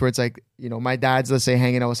moments where it's like, my dad's, let's say,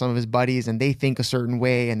 hanging out with some of his buddies and they think a certain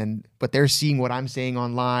way, and then but they're seeing what I'm saying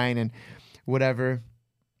online and whatever.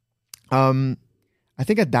 I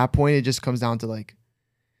think at that point it just comes down to like,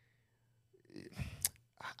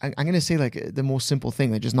 I'm going to say like the most simple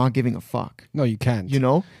thing, like just not giving a fuck. no, you can't.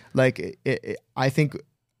 Like I think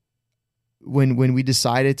when we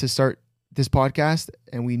decided to start this podcast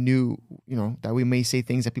and we knew, that we may say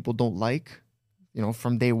things that people don't like,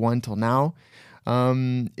 from day one till now,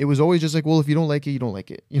 it was always just like, well, if you don't like it, you don't like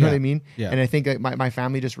it. You know what I mean? Yeah. And I think my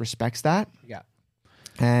family just respects that. Yeah.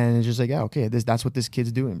 And it's just like, yeah, okay, that's what this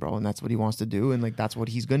kid's doing, bro. And that's what he wants to do. And like, that's what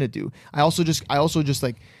he's going to do. I also just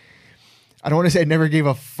like, I don't want to say I never gave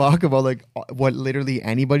a fuck about like what literally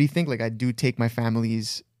anybody think. Like I do take my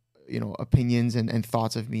family's, opinions and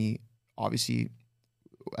thoughts of me, obviously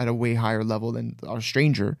at a way higher level than a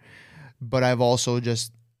stranger. But I've also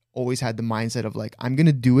just always had the mindset of like, I'm going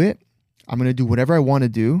to do it. I'm going to do whatever I want to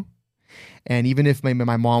do. And even if my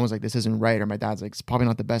mom was like, this isn't right, or my dad's like, it's probably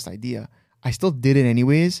not the best idea, I still did it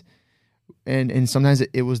anyways. And sometimes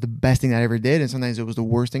it was the best thing I ever did, and sometimes it was the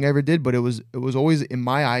worst thing I ever did. But it was always in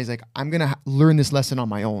my eyes like, I'm gonna learn this lesson on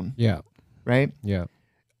my own. Yeah. Right. Yeah.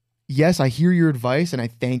 Yes, I hear your advice and I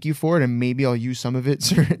thank you for it, and maybe I'll use some of it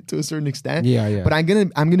to a certain extent. Yeah. But I'm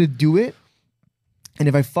gonna do it, and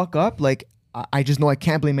if I fuck up, like I just know I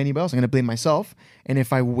can't blame anybody else. I'm gonna blame myself, and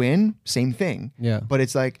if I win, same thing. Yeah. But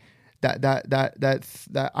it's like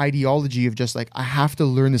that ideology of just like, I have to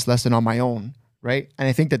learn this lesson on my own. Right. And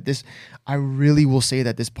I think that I really will say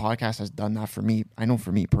that this podcast has done that for me. I know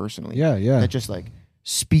for me personally. Yeah. That just like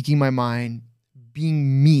speaking my mind,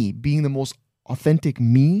 being me, being the most authentic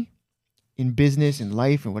me in business, in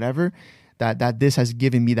life, and whatever, that this has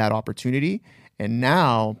given me that opportunity. And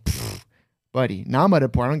now, buddy, now I'm at a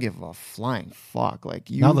point, I don't give a flying fuck. Like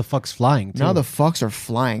Now the fuck's flying too. Now the fucks are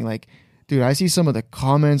flying. Like, dude, I see some of the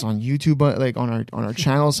comments on YouTube, like on our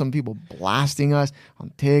channel, some people blasting us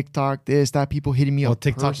on TikTok, this, that, people hitting me up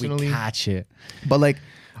TikTok, personally. we catch it. But like,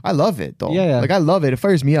 I love it though. Yeah. Like I love it. It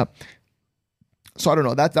fires me up. So I don't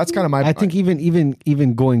know. That's kind of my. I think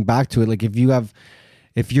even going back to it, like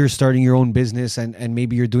if you're starting your own business and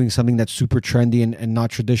maybe you're doing something that's super trendy and not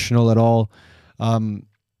traditional at all,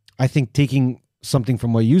 I think taking something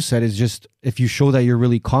from what you said is just, if you show that you're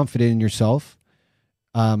really confident in yourself,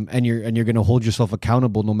 and you're going to hold yourself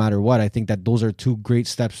accountable no matter what. I think that those are two great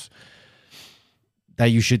steps that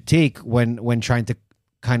you should take when trying to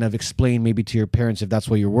kind of explain maybe to your parents, if that's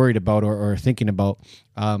what you're worried about or thinking about.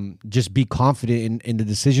 Just be confident in the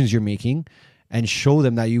decisions you're making and show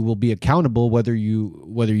them that you will be accountable whether you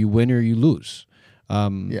win or you lose.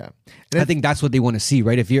 Yeah. I think that's what they want to see,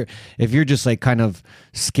 right? If you're just like kind of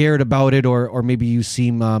scared about it, or maybe you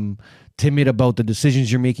seem timid about the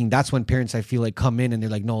decisions you're making, that's when parents, I feel like, come in and they're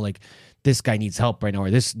like, no, like this guy needs help right now,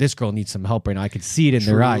 or this girl needs some help right now. I could see it in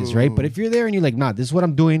their eyes, right? But if you're there and you're like, nah, this is what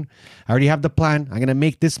I'm doing. I already have the plan. I'm gonna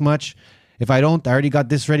make this much. If I don't, I already got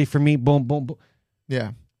this ready for me. Boom, boom, boom.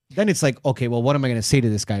 Yeah. Then it's like, okay, well, what am I gonna say to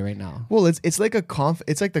this guy right now? Well, it's like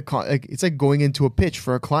it's like going into a pitch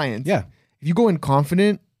for a client. Yeah. If you go in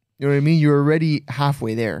confident, you know what I mean? You're already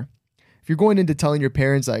halfway there. If you're going into telling your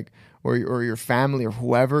parents, like, or your family or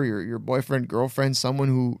whoever, your boyfriend, girlfriend, someone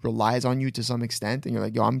who relies on you to some extent, and you're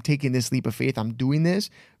like, yo, I'm taking this leap of faith, I'm doing this,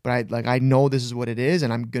 but I know this is what it is,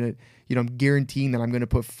 and I'm gonna, I'm guaranteeing that I'm gonna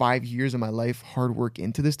put 5 years of my life, hard work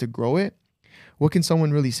into this to grow it. What can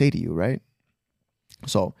someone really say to you, right?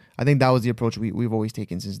 So I think that was the approach we've always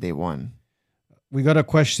taken since day one. We got a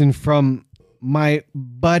question from my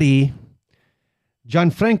buddy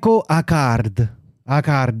Gianfranco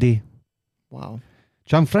Accardi. Wow.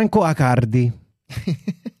 Gianfranco Accardi.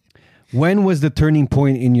 When was the turning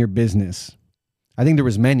point in your business? I think there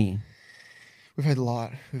was many. We've had a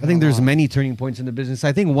lot. I think there's many turning points in the business.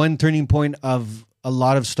 I think one turning point of a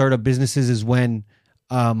lot of startup businesses is when,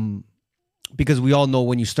 because we all know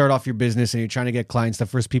when you start off your business and you're trying to get clients, the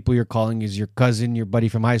first people you're calling is your cousin, your buddy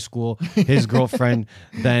from high school, his girlfriend,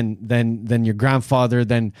 then your grandfather,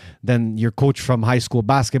 then your coach from high school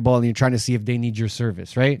basketball, and you're trying to see if they need your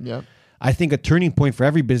service, right? Yeah. I think a turning point for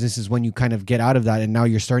every business is when you kind of get out of that and now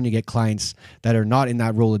you're starting to get clients that are not in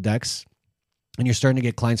that Rolodex and you're starting to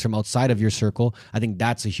get clients from outside of your circle. I think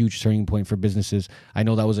that's a huge turning point for businesses. I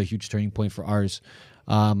know that was a huge turning point for ours.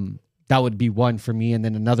 That would be one for me. And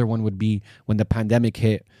then another one would be when the pandemic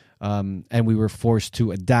hit and we were forced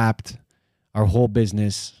to adapt our whole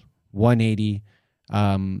business 180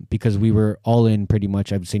 because we were all in pretty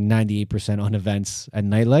much, I would say 98% on events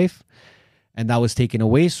and nightlife. And that was taken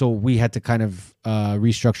away. So we had to kind of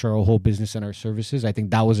restructure our whole business and our services. I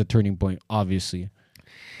think that was a turning point, obviously.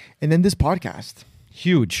 And then this podcast.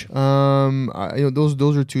 Huge.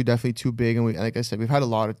 Those are definitely too big. And like I said, we've had a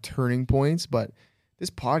lot of turning points, but this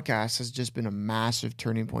podcast has just been a massive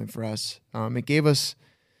turning point for us. It gave us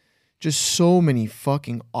just so many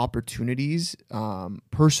fucking opportunities,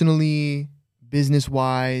 personally,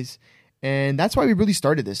 business-wise. And that's why we really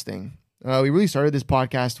started this thing. We really started this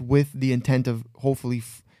podcast with the intent of hopefully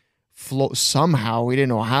flow somehow, we didn't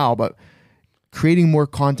know how, but creating more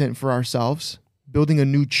content for ourselves, building a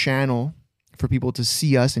new channel for people to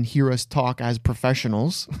see us and hear us talk as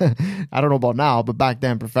professionals. I don't know about now, but back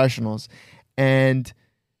then, professionals. And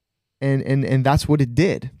that's what it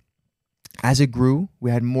did. As it grew, we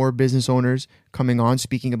had more business owners coming on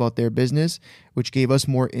speaking about their business, which gave us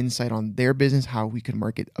more insight on their business, how we could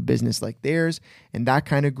market a business like theirs. And that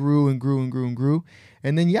kind of grew and grew and grew and grew.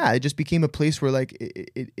 And then, yeah, it just became a place where like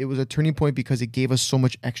it was a turning point because it gave us so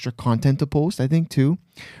much extra content to post, I think, too,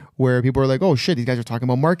 where people were like, oh, shit, these guys are talking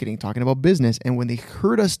about marketing, talking about business. And when they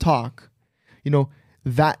heard us talk,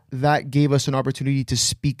 that gave us an opportunity to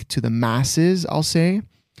speak to the masses, I'll say.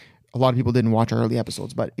 A lot of people didn't watch our early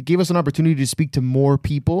episodes, but it gave us an opportunity to speak to more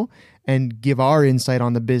people and give our insight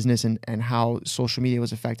on the business and how social media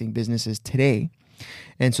was affecting businesses today.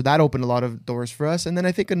 And so that opened a lot of doors for us. And then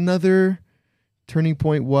I think another turning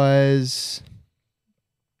point was,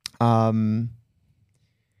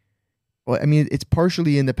 it's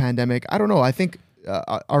partially in the pandemic. I don't know. I think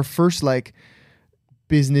our first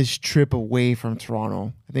business trip away from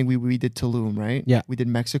Toronto. I think we did Tulum, right? Yeah. We did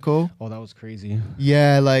Mexico. Oh, that was crazy.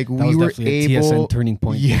 Yeah, we were able. A TSN turning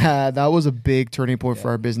point. Yeah, that was a big turning point for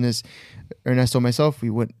our business. Ernesto and myself, we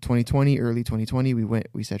went early 2020.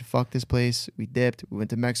 We said, fuck this place. We dipped. We went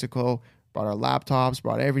to Mexico, brought our laptops,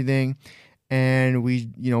 brought everything. And we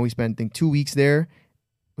spent, I think, 2 weeks there.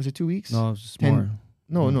 Was it 2 weeks? No, it was just more.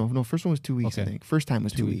 No. First one was 2 weeks, okay. I think. First time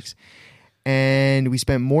was 2 weeks. And we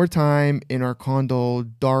spent more time in our condo,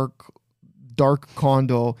 dark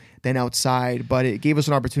condo, than outside. But it gave us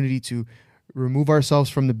an opportunity to remove ourselves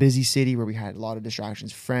from the busy city where we had a lot of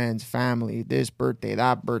distractions, friends, family, this birthday,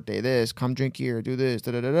 that birthday, this, come drink here, do this,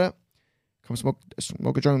 da-da-da-da. Come smoke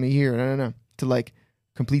a joint with me here, no. To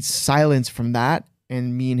complete silence from that.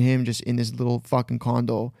 And me and him just in this little fucking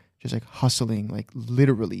condo, just hustling,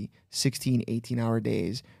 literally 16, 18-hour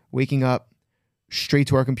days, waking up straight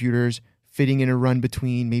to our computers, fitting in a run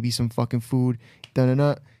between, maybe some fucking food,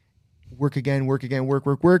 work again, work.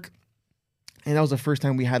 And that was the first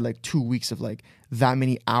time we had 2 weeks of that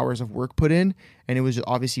many hours of work put in. And it was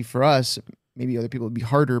obviously for us, maybe other people would be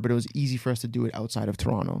harder, but it was easy for us to do it outside of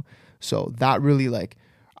Toronto. So that really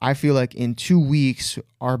I feel in 2 weeks,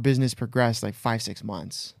 our business progressed 5-6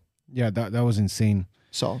 months. Yeah, that was insane.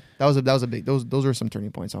 So that was a big, those are some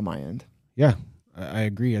turning points on my end. Yeah, I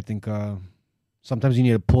agree. I think sometimes you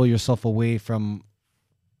need to pull yourself away from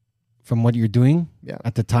what you're doing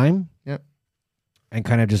at the time. Yeah. And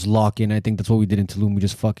kind of just lock in. I think that's what we did in Tulum. We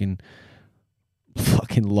just fucking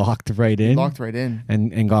locked right in.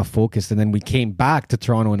 And got focused. And then we came back to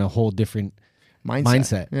Toronto in a whole different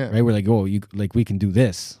mindset. Yeah. Right? We're we can do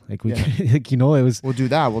this. It was, we'll do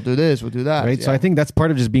that. We'll do this. We'll do that. Right. Yeah. So I think that's part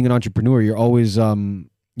of just being an entrepreneur. You're always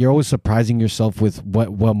surprising yourself with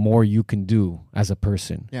what more you can do as a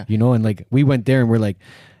person. Yeah. And we went there and we're literally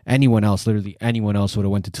anyone else would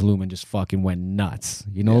have went to Tulum and just fucking went nuts.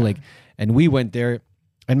 And we went there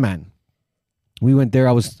and man,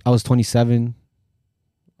 I was 27.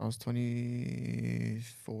 I was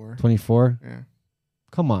 24. 24? Yeah.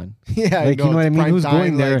 Come on. Yeah. You know what I mean? Who's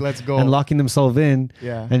going there let's go. and locking themselves in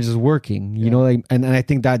and just working, and I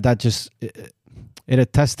think that just, it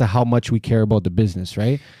attests to how much we care about the business,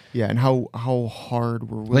 right? Yeah, and how hard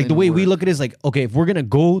we're willing Like the way to we work. look at it is like, okay, if we're gonna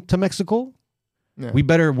go to Mexico, Yeah. we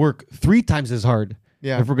better work 3 times as hard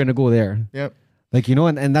Yeah. if we're gonna go there. Yep. Like, you know,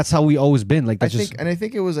 and that's how we always been. Like, I that's just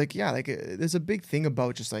think it was like, yeah, like there's a big thing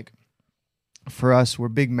about just like, for us, we're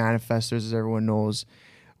big manifestors, as everyone knows.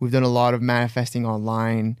 We've done a lot of manifesting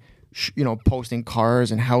online, posting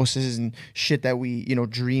cars and houses and shit that we,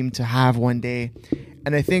 dream to have one day.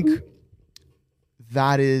 And I think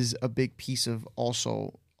that is a big piece of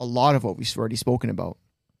also a lot of what we've already spoken about.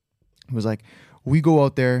 It was like, we go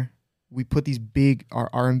out there, we put these big,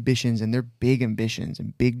 our ambitions, and they're big ambitions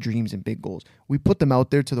and big dreams and big goals. We put them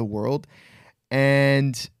out there to the world,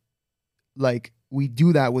 and like we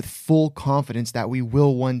do that with full confidence that we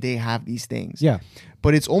will one day have these things. yeah.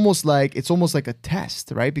 But it's almost like a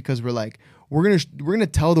test, right? Because we're like, we're gonna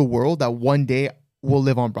tell the world that one day we'll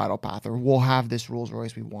live on Bridle Path, or we'll have this Rolls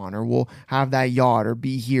Royce we want, or we'll have that yacht, or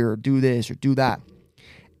be here, or do this, or do that.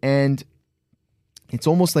 And it's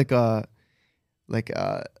almost like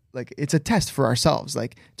it's a test for ourselves,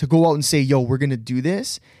 like to go out and say, yo, we're going to do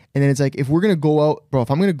this. And then it's like, if we're going to go out, bro,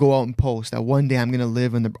 if I'm going to go out and post that one day I'm going to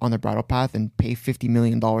live on the Bridle Path and pay $50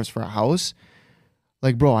 million for a house,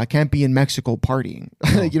 like, bro, I can't be in Mexico partying.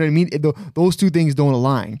 Like, you know what I mean? Those two things don't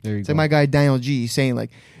align. There you It's go. like my guy, Daniel G, saying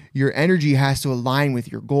like, your energy has to align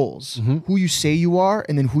with your goals, who you say you are,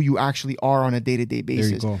 and then who you actually are on a day-to-day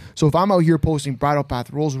basis. go. So if I'm out here posting Bridle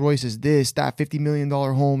Path, Rolls Royces, this, that, $50 million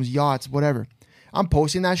homes, yachts, whatever, I'm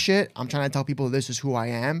posting that shit. I'm trying to tell people this is who I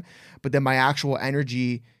am, but then my actual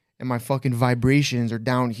energy and my fucking vibrations are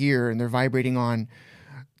down here, and they're vibrating on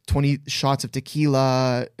 20 shots of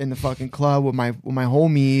tequila in the fucking club with my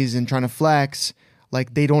homies and trying to flex.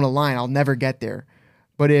 Like, they don't align. I'll never get there.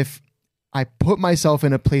 But if I put myself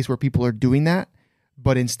in a place where people are doing that,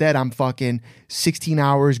 but instead I'm fucking 16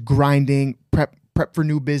 hours grinding, prep for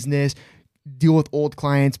new business, deal with old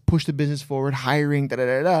clients, push the business forward, hiring,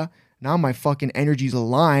 now my fucking energy's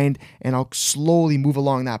aligned, and I'll slowly move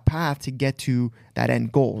along that path to get to that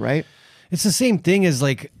end goal, right? It's the same thing as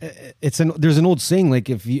like, there's an old saying, like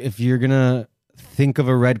if you're going to think of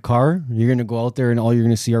a red car, you're going to go out there and all you're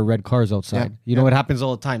going to see are red cars outside. Yeah. You know, it happens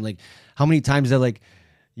all the time. Like how many times that like,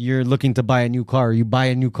 you're looking to buy a new car, you buy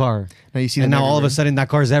a new car, Now you see and them now all of a everywhere. sudden that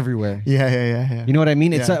car's everywhere. Yeah. You know what I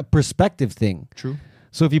mean? It's Yeah. a perspective thing. True.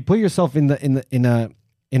 So if you put yourself in a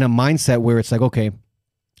mindset where it's like, okay,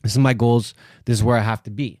 this is my goals, this is where I have to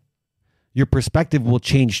be, your perspective will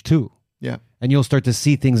change too. Yeah. And you'll start to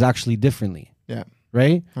see things actually differently. Yeah.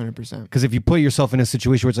 Right? 100%. Because if you put yourself in a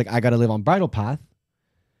situation where it's like, I got to live on Bridle Path,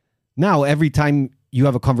 now every time you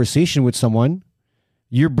have a conversation with someone,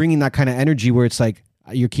 you're bringing that kind of energy where it's like,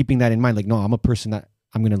 you're keeping that in mind. Like, no, I'm a person that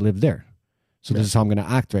I'm going to live there. So this is how I'm going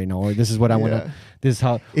to act right now. Or this is what I want to, this is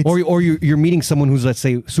how, or you're meeting someone who's, let's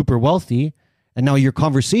say, super wealthy. And now your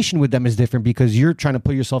conversation with them is different because you're trying to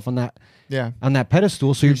put yourself on that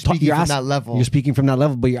pedestal. So You're speaking from that level. You're speaking from that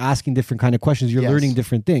level, but you're asking different kind of questions. You're learning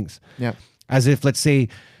different things. Yeah. As if, let's say,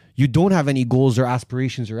 you don't have any goals or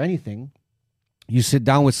aspirations or anything. You sit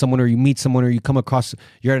down with someone, or you meet someone, or you come across,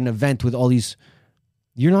 you're at an event with all these,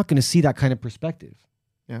 you're not going to see that kind of perspective.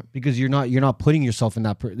 Yeah. Because you're not putting yourself in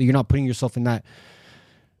that, you're not putting yourself in that,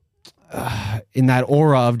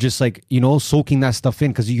 aura of just like, soaking that stuff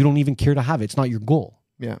in because you don't even care to have it. It's not your goal.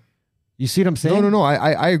 Yeah. You see what I'm saying? No.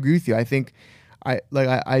 I agree with you. I think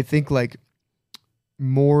I think like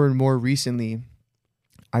more and more recently,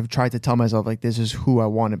 I've tried to tell myself like, this is who I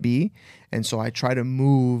want to be. And so I try to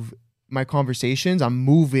move my conversations. I'm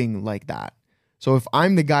moving like that. So if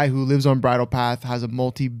I'm the guy who lives on Bridle Path, has a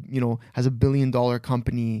has $1 billion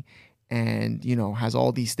company, and, has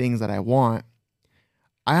all these things that I want,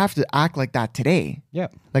 I have to act like that today. Yeah.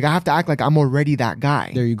 Like I have to act like I'm already that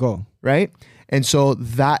guy. There you go. Right? And so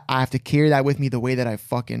that I have to carry that with me, the way that I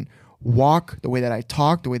fucking walk, the way that I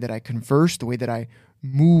talk, the way that I converse, the way that I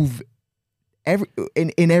move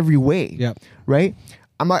in every way. Yeah. Right?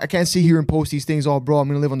 I can't sit here and post these things, bro, I'm going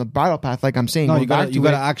to live on the Bridle Path like I'm saying. No, you got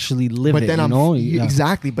to actually live but it, then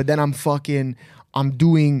Exactly. But then I'm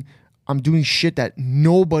doing shit that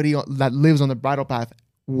nobody that lives on the Bridle Path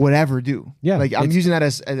would ever do. Yeah. Like I'm using that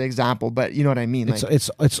as an example, but you know what I mean? Like,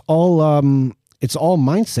 it's all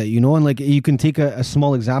mindset, and like you can take a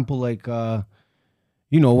small example, like, when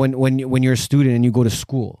you're a student and you go to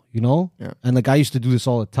school, Yeah. and like I used to do this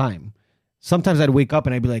all the time. Sometimes I'd wake up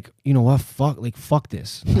and I'd be like, you know what? Fuck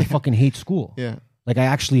this. I fucking hate school. Yeah. Like I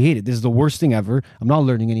actually hate it. This is the worst thing ever. I'm not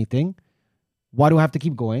learning anything. Why do I have to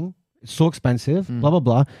keep going? It's so expensive, blah, blah,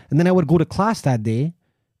 blah. And then I would go to class that day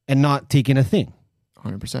and not take in a thing.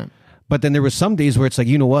 100%. But then there were some days where it's like,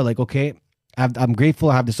 you know what? Like, okay, I'm grateful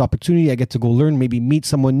I have this opportunity. I get to go learn, maybe meet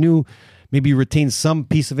someone new, maybe retain some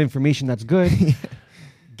piece of information that's good.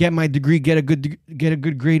 Get my degree, get a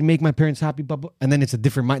good grade, make my parents happy, blah, blah. And then it's a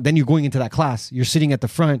different mind. Then you're going into that class. You're sitting at the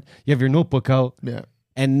front. You have your notebook out. Yeah.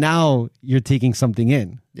 And now you're taking something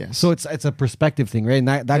in. Yes. So it's a perspective thing, right? And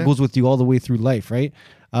that goes with you all the way through life, right?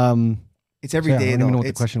 It's every day. I don't even know what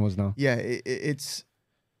the question was now. Yeah, it's.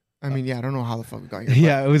 I mean, I don't know how the fuck we got here.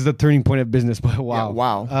 Yeah, it was the turning point of business, but wow. Yeah,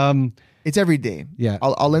 wow. It's every day. Yeah.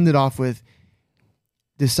 I'll end it off with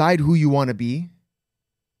decide who you want to be,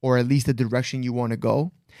 or at least the direction you want to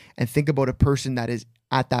go, and think about a person that is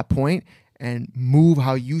at that point and move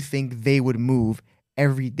how you think they would move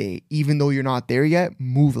every day. Even though you're not there yet,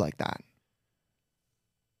 move like that.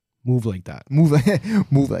 Move like that. Move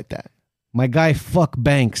like that. My guy, fuck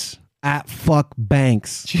Banks. At fuck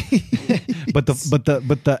Banks. but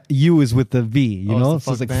the U is with the V, you know?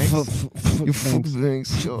 So it's like you fuck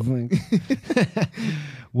Banks. Sure.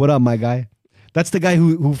 What up, my guy? That's the guy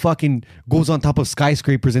who fucking goes on top of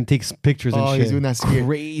skyscrapers and takes pictures and shit. He's doing that skier.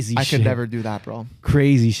 Crazy I shit. could never do that, bro.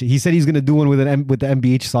 Crazy shit. He said he's gonna do one with the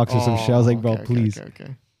MBH socks or some shit. I was like, bro, please.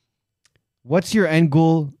 Okay. What's your end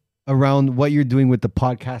goal around what you're doing with the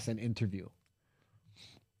podcast and interview?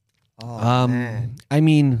 Oh, man. I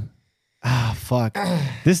mean, fuck.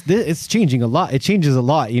 This it's changing a lot. It changes a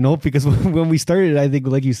lot, you know, because when we started, I think,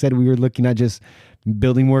 like you said, we were looking at just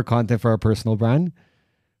building more content for our personal brand,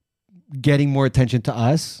 getting more attention to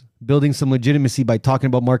us, building some legitimacy by talking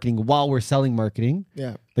about marketing while we're selling marketing.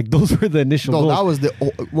 Yeah. Like those were the initial goals. That was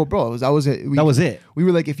that was it. That was it. We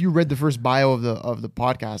were like, if you read the first bio of the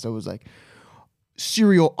podcast, it was like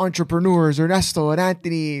serial entrepreneurs, Ernesto and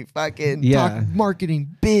Anthony, fucking talk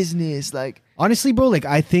marketing, business. Like, honestly, bro, like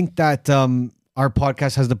I think that our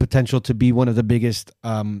podcast has the potential to be one of the biggest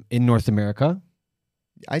in North America.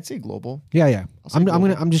 I'd say global. Yeah.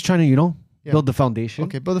 I'm just trying to, build the foundation.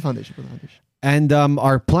 Okay, build the foundation. And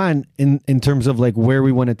our plan in terms of like where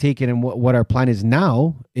we want to take it and what our plan is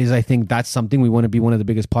now is, I think that's something we want to be one of the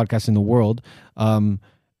biggest podcasts in the world.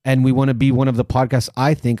 And we want to be one of the podcasts,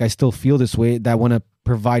 I still feel this way, that want to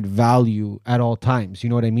provide value at all times. You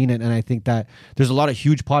know what I mean? And I think that there's a lot of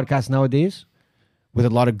huge podcasts nowadays with a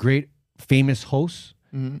lot of great famous hosts.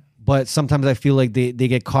 Mm-hmm. But sometimes I feel like they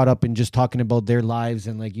get caught up in just talking about their lives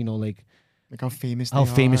and like how famous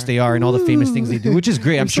they are and all the famous things they do, which is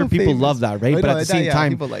great. I'm sure people love that, right? But at the same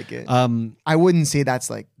time, people like it. I wouldn't say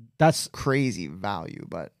that's crazy value,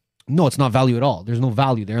 but no, it's not value at all. There's no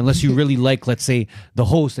value there unless you really like, let's say, the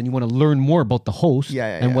host and you want to learn more about the host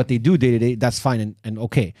and what they do day to day. That's fine and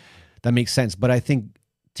okay, that makes sense. But I think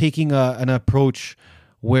taking an approach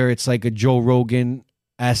where it's like a Joe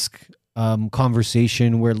Rogan-esque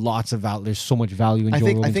conversation where there's so much value in Joe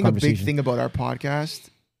Rogan's conversation. I think a big thing about our podcast,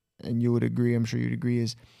 and you would agree, I'm sure you'd agree,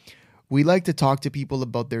 is we like to talk to people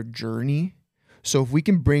about their journey. So if we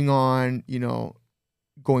can bring on,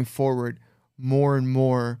 going forward, more and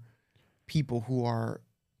more people who are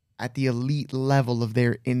at the elite level of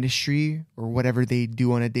their industry or whatever they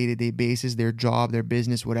do on a day-to-day basis, their job, their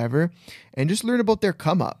business, whatever, and just learn about their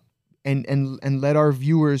come up. And let our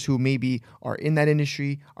viewers who maybe are in that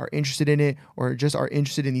industry, are interested in it, or just are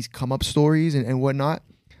interested in these come up stories and whatnot,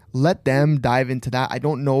 let them dive into that. I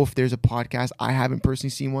don't know if there's a podcast, I haven't personally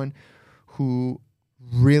seen one, who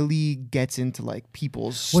really gets into like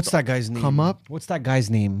people's What's that guy's name? Come up. What's that guy's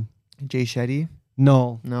name? Jay Shetty?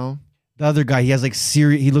 No. The other guy, he has like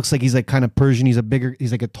he looks like he's like kind of Persian. He's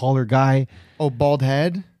like a taller guy. Oh, bald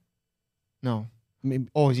head? No. Maybe.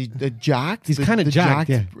 Oh, is he jacked? He's kind of jacked.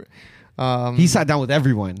 Yeah. He sat down with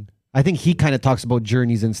everyone. I think he kind of talks about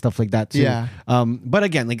journeys and stuff like that too. Yeah. But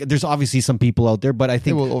again, like there's obviously some people out there, but I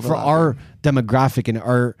think for our demographic and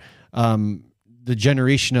our the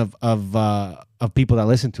generation of people that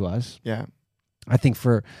listen to us, I think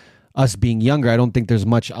for us being younger, I don't think there's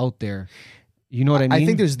much out there. You know what I mean? I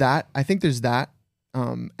think there's that.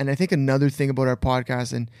 And I think another thing about our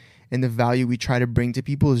podcast and the value we try to bring to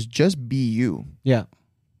people is just be you. Yeah.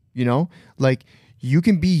 Like you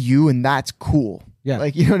can be you and that's cool. Yeah.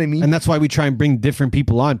 Like, you know what I mean? And that's why we try and bring different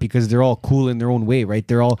people on because they're all cool in their own way, right?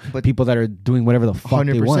 They're all people that are doing whatever the fuck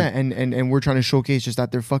 100%, they want. And we're trying to showcase just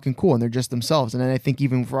that they're fucking cool and they're just themselves. And then I think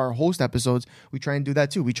even for our host episodes, we try and do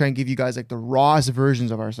that too. We try and give you guys like the rawest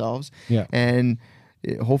versions of ourselves. Yeah. And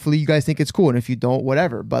hopefully you guys think it's cool. And if you don't,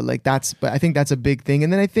 whatever. But I think that's a big thing.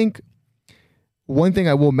 And then I think one thing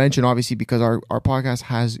I will mention, obviously, because our podcast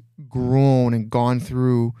has grown and gone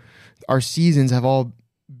through, our seasons have all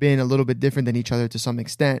been a little bit different than each other to some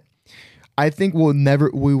extent. I think we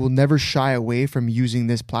will never shy away from using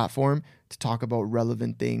this platform to talk about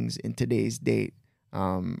relevant things in today's date.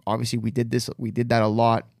 Obviously we did that a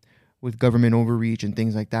lot with government overreach and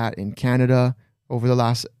things like that in Canada over the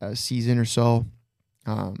last season or so.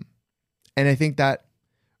 And I think that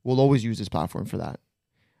we'll always use this platform for that,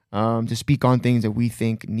 to speak on things that we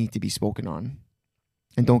think need to be spoken on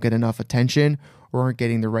and don't get enough attention or aren't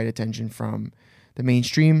getting the right attention from the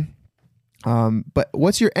mainstream. But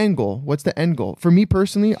what's your end goal? What's the end goal? For me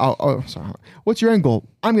personally, sorry. What's your end goal?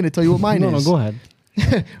 I'm going to tell you what mine is. No, go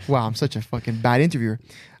ahead. Wow, I'm such a fucking bad interviewer.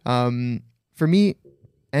 For me,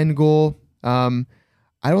 end goal, I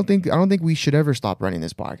don't think we should ever stop running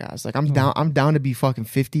this podcast. Like I'm down to be fucking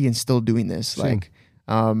 50 and still doing this. Same. Like,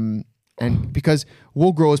 and because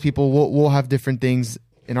we'll grow as people, we'll have different things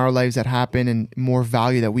in our lives that happen and more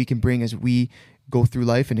value that we can bring as we go through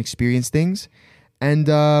life and experience things. And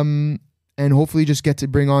hopefully just get to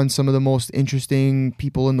bring on some of the most interesting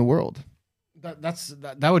people in the world.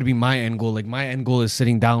 That would be my end goal. Like my end goal is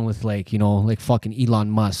sitting down with like fucking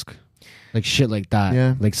Elon Musk. Like shit like that.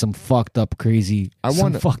 Yeah. Like some fucked up crazy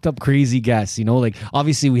guests, like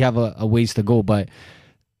obviously we have a ways to go, but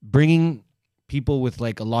bringing people with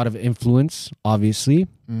like a lot of influence, obviously,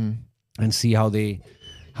 and see how they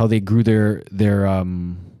grew their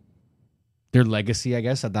legacy, I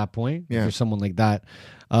guess, at that point. Yeah. For someone like that.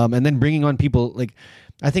 And then bringing on people like,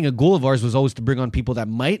 I think a goal of ours was always to bring on people that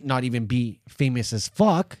might not even be famous as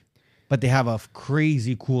fuck, but they have a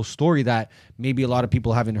crazy cool story that maybe a lot of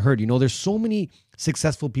people haven't heard. There's so many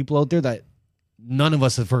successful people out there that none of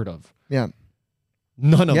us have heard of. Yeah.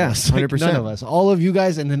 None of us. 100%. None of us. All of you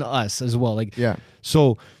guys and then us as well. Like, yeah.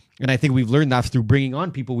 So, and I think we've learned that through bringing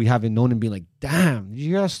on people we haven't known and being like, damn, did you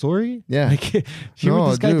hear that story? Yeah. Like, did you hear what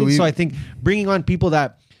this guy did? So I think bringing on people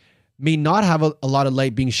that may not have a lot of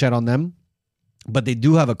light being shed on them, but they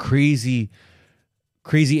do have a crazy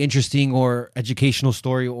interesting or educational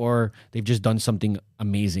story, or they've just done something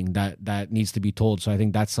amazing that needs to be told. So I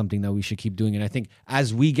think that's something that we should keep doing. And I think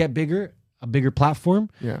as we get bigger, a bigger platform,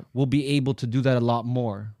 we'll be able to do that a lot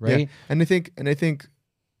more, right? Yeah. And I think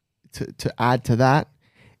to add to that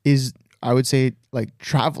is, I would say, like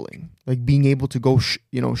traveling, like being able to go shoot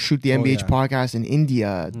the MBH podcast in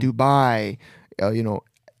India, Dubai,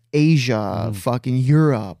 Asia, fucking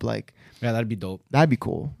Europe, like. Yeah, that'd be dope. That'd be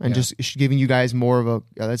cool. And just giving you guys more of a,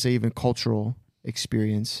 let's say, even cultural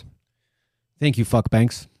experience. Thank you, Fuck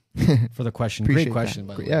Banks, for the question. Great question,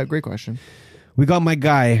 by the way. Yeah, great question. We got my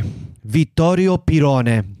guy, Vittorio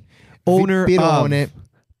Pirone, owner of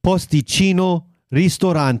Posticino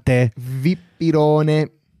Ristorante. Pirone.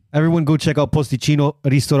 Everyone go check out Posticino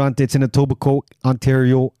Ristorante. It's in Etobicoke,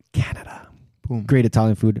 Ontario, Canada. Boom. Great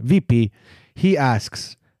Italian food. VP, he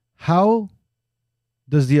asks, how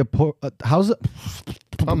does how's it?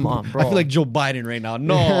 Come on, bro. I feel like Joe Biden right now.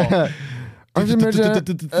 No.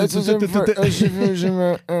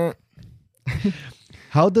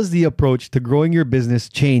 How does the approach to growing your business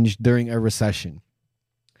change during a recession?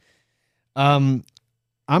 I'm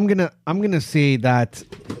gonna say that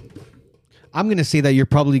you're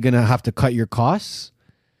probably gonna have to cut your costs.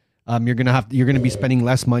 You're gonna be spending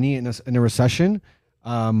less money in a recession.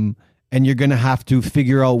 And you're going to have to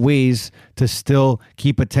figure out ways to still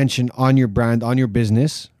keep attention on your brand, on your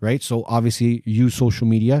business, right? So obviously use social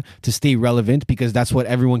media to stay relevant, because that's what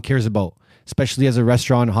everyone cares about, especially as a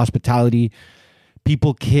restaurant, hospitality.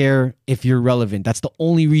 People care if you're relevant. That's the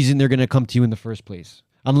only reason they're going to come to you in the first place.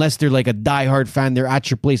 Unless they're like a diehard fan, they're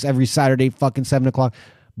at your place every Saturday, fucking 7:00.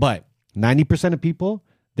 But 90% of people,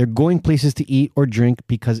 they're going places to eat or drink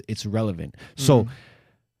because it's relevant. So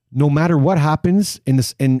no matter what happens in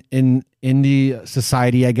this in the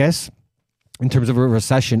society, I guess, in terms of a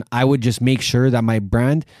recession, I would just make sure that my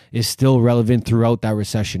brand is still relevant throughout that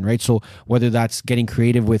recession, right? So whether that's getting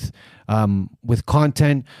creative with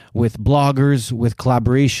content, with bloggers, with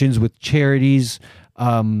collaborations, with charities,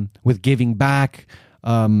 with giving back.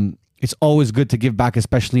 It's always good to give back,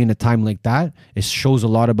 especially in a time like that. It shows a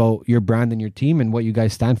lot about your brand and your team and what you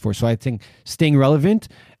guys stand for. So I think staying relevant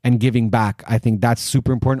and giving back, I think that's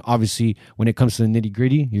super important. Obviously, when it comes to the nitty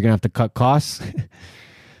gritty, you're going to have to cut costs.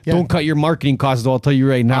 Yeah. Don't cut your marketing costs, though, I'll tell you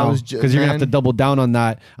right now, because you're going to have to double down on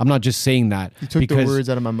that. I'm not just saying that. You took the words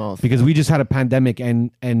out of my mouth. Because we just had a pandemic, and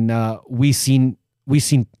we seen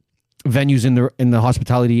venues in the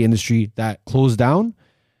hospitality industry that closed down.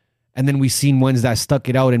 And then we've seen ones that stuck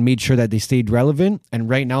it out and made sure that they stayed relevant. And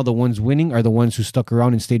right now, the ones winning are the ones who stuck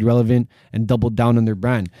around and stayed relevant and doubled down on their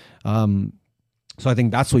brand. So I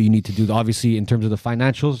think that's what you need to do. Obviously, in terms of the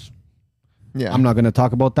financials, I'm not going to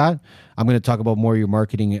talk about that. I'm going to talk about more your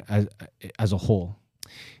marketing as a whole.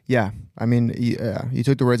 Yeah, I mean, you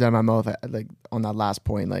took the words out of my mouth. Like on that last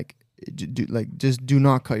point, just do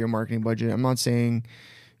not cut your marketing budget. I'm not saying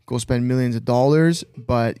go spend millions of dollars,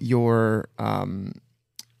 but your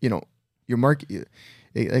your market,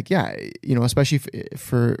 like, yeah, you know, especially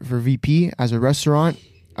for VP as a restaurant,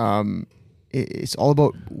 it's all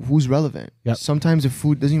about who's relevant. Yep. Sometimes the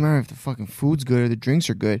food doesn't even matter if the fucking food's good or the drinks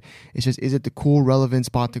are good. It's just, is it the cool, relevant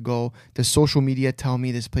spot to go? Does social media tell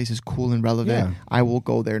me this place is cool and relevant? Yeah. I will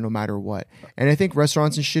go there no matter what. And I think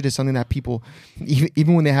restaurants and shit is something that people,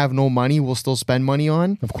 even when they have no money, will still spend money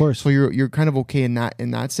on. Of course. So you're kind of okay in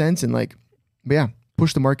that sense. And like, but yeah,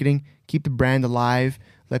 push the marketing, keep the brand alive,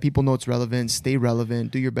 let people know it's relevant, stay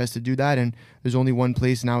relevant, do your best to do that. And there's only one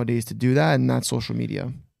place nowadays to do that, and that's social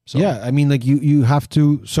media. So, yeah, I mean, like you have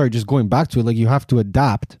to, sorry, just going back to it, like you have to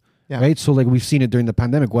adapt, right? So like we've seen it during the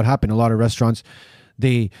pandemic. What happened? A lot of restaurants,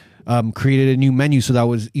 they created a new menu so that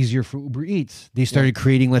was easier for Uber Eats. They started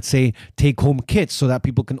creating, let's say, take-home kits so that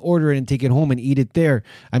people can order it and take it home and eat it there.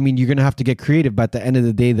 I mean, you're going to have to get creative, but at the end of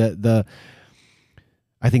the day,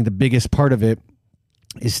 I think the biggest part of it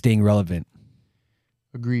is staying relevant.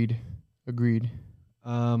 Agreed.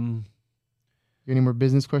 Any more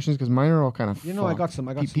business questions? Because mine are all kind of I got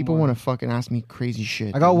some. People want to fucking ask me crazy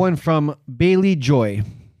shit. I got one from Bailey Joy.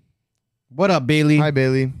 What up, Bailey? Hi,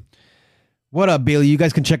 Bailey. What up, Bailey? You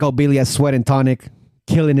guys can check out Bailey at Sweat and Tonic.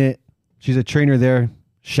 Killing it. She's a trainer there.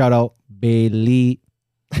 Shout out, Bailey.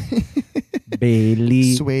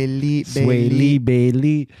 Bailey. Swaley,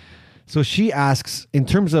 Bailey. So she asks, in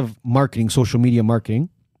terms of marketing, social media marketing,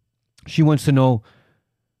 she wants to know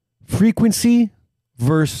frequency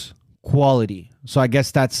versus quality. So I guess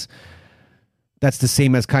that's the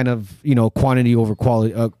same as kind of, you know, quantity over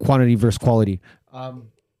quality, quantity versus quality.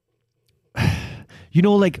 You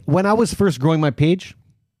know, like when I was first growing my page,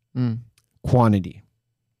 quantity.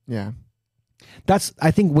 Yeah. That's, I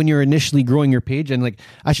think, when you're initially growing your page, and like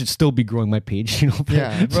I should still be growing my page, you know.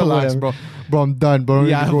 Yeah, so relax, bro. Bro, I'm done, bro.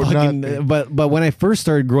 Yeah, but when I first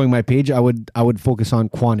started growing my page, I would focus on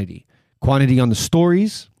quantity on the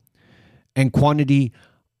stories, and quantity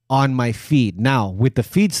on my feed. Now, with the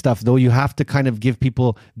feed stuff, though, you have to kind of give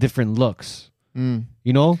people different looks. You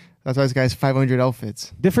know? That's why this guy's 500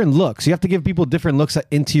 outfits. Different looks. You have to give people different looks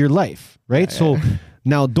into your life, right? So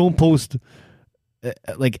now don't post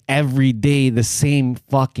like every day the same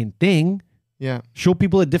fucking thing. Yeah. Show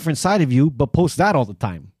people a different side of you, but post that all the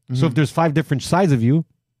time. So if there's 5 different sides of you,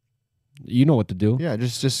 you know what to do. Yeah,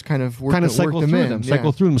 just kind of cycle through them.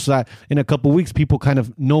 Cycle through them so that in a couple of weeks, people kind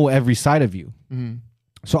of know every side of you.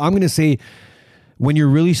 So I'm going to say, when you're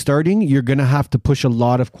really starting, you're going to have to push a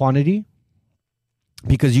lot of quantity,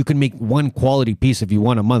 because you can make one quality piece if you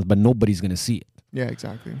want a month, but nobody's going to see it. Yeah,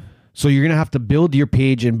 exactly. So you're going to have to build your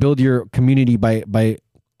page and build your community by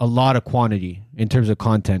a lot of quantity in terms of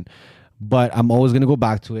content. But I'm always going to go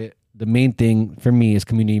back to it. The main thing for me is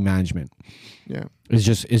community management. Yeah. It's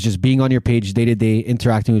just being on your page day to day,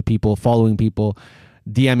 interacting with people, following people,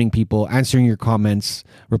 DMing people, answering your comments,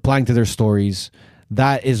 replying to their stories.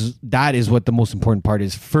 That is what the most important part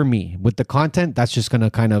is for me. With the content, that's just going to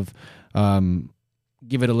kind of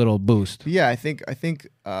give it a little boost. Yeah, I think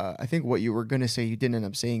what you were gonna say, you didn't end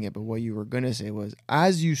up saying it, but what you were gonna say was,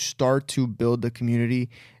 as you start to build the community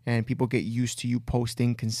and people get used to you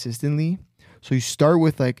posting consistently, so you start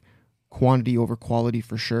with like quantity over quality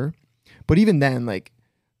for sure. But even then, like,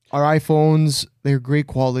 our iPhones, they're great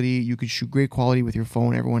quality. You could shoot great quality with your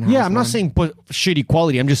phone. Everyone has I'm not saying put shitty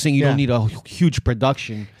quality. I'm just saying you don't need a huge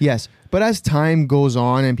production. Yes. But as time goes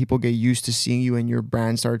on and people get used to seeing you and your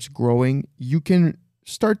brand starts growing, you can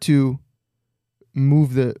start to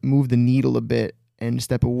move the needle a bit and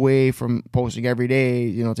step away from posting every day,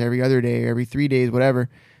 you know, to every other day, every 3 days, whatever,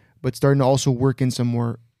 but starting to also work in some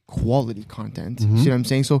more quality content. See what I'm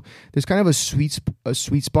saying? So there's kind of a sweet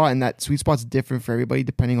spot, and that sweet spot's different for everybody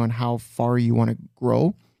depending on how far you want to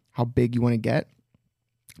grow, how big you want to get.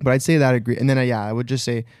 But I'd say that I agree. And then I would just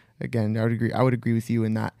say again, I would agree with you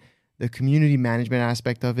in that the community management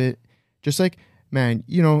aspect of it, just like, man,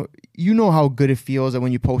 you know how good it feels that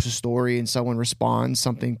when you post a story and someone responds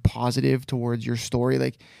something positive towards your story.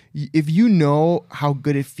 Like, if you know how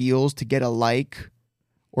good it feels to get a like,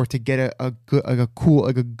 or to get a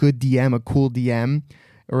good DM, a cool DM,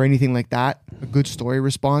 or anything like that, a good story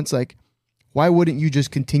response, like, why wouldn't you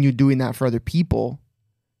just continue doing that for other people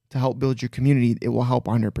to help build your community? It will help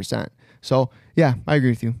 100%. So yeah, I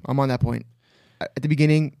agree with you. I'm on that point. At the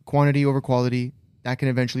beginning, quantity over quality, that can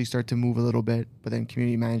eventually start to move a little bit, but then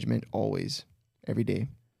community management always, every day.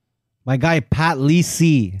 My guy, Pat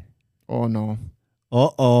Lisi. Oh no.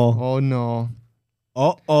 Uh-oh. Oh no.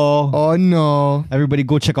 Uh-oh. Oh no. Everybody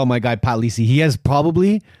go check out my guy, Pat Lisi. He has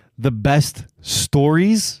probably the best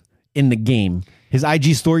stories in the game. His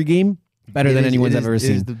IG story game, better than anyone's ever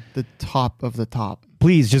seen. It is the top of the top.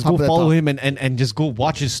 Please just Top go of the follow top. him and just go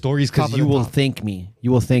watch his stories Top because of you the will top. thank me.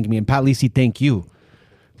 You will thank me. And Pat Lisi, thank you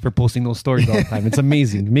for posting those stories all the time. It's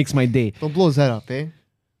amazing. It makes my day. Don't blow his head up, eh?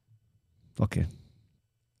 Okay.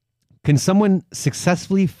 Can someone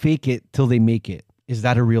successfully fake it till they make it? Is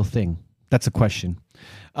that a real thing? That's a question.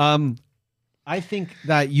 I think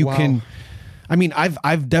that you Wow. can. I mean,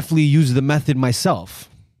 I've definitely used the method myself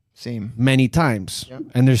Same. many times, Yep.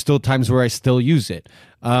 and there's still times where I still use it.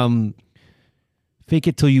 Fake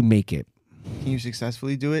it till you make it. Can you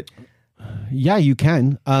successfully do it? Yeah, you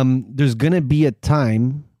can. There's gonna be a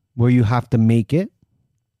time where you have to make it.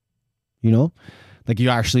 You know, like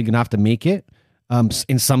you're actually gonna have to make it.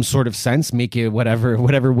 In some sort of sense, make it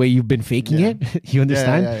whatever way you've been faking Yeah. it. You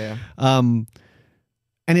understand? Yeah.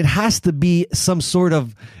 And it has to be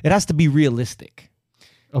it has to be realistic.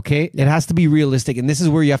 Okay? It has to be realistic. And this is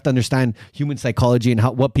where you have to understand human psychology and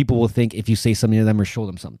what people will think if you say something to them or show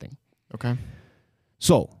them something. Okay.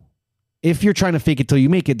 So, if you're trying to fake it till you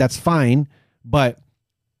make it, that's fine. But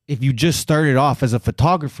if you just started off as a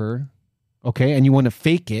photographer, okay, and you want to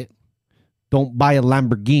fake it, don't buy a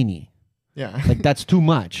Lamborghini. Yeah. Like, that's too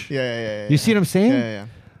much. Yeah. You see what I'm saying? Yeah.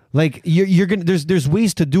 Like you're gonna there's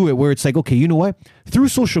ways to do it where it's like, okay, you know what? Through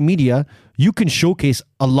social media, you can showcase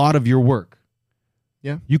a lot of your work.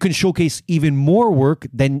 Yeah. You can showcase even more work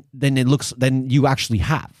than you actually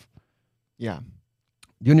have. Yeah.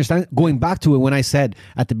 Do you understand? Going back to it when I said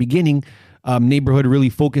at the beginning, Neighborhood really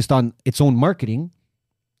focused on its own marketing.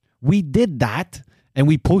 We did that and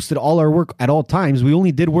we posted all our work at all times. We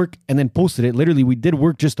only did work and then posted it. Literally, we did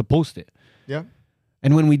work just to post it. Yeah.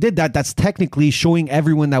 And when we did that, that's technically showing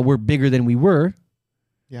everyone that we're bigger than we were.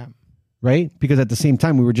 Yeah. Right? Because at the same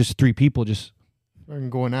time, we were just three people We're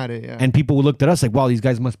going at it. Yeah. and people looked at us like, wow, these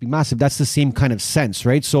guys must be massive. That's the same kind of sense,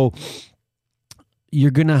 right? So you're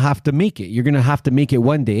going to have to make it. You're going to have to make it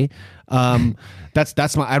one day.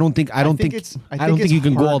 That's my, I don't think you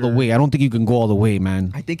can go all the harder. way. I don't think you can go all the way,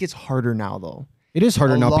 man. I think it's harder now, though. It is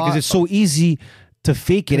harder A now lot because it's so easy to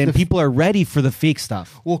fake it and people are ready for the fake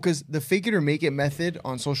stuff. Well, because the fake it or make it method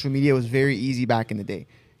on social media was very easy back in the day.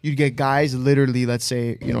 You'd get guys literally, let's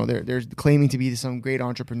say, you know, they're claiming to be some great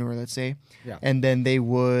entrepreneur, let's say, Yeah. and then they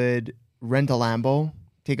would rent a Lambo,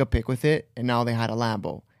 take a pic with it, and now they had a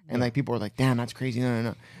Lambo. And like people were like, damn, that's crazy.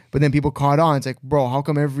 No. But then people caught on. It's like, bro, how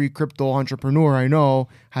come every crypto entrepreneur I know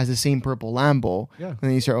has the same purple Lambo? Yeah. And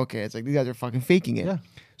then you start, okay, it's like these guys are fucking faking it. Yeah.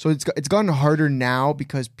 So it's gotten harder now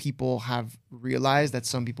because people have realized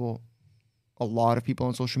that a lot of people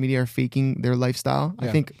on social media are faking their lifestyle. Yeah.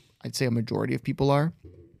 I think I'd say a majority of people are.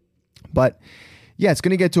 But yeah, it's going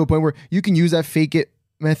to get to a point where you can use that fake it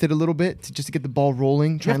method a little bit just to get the ball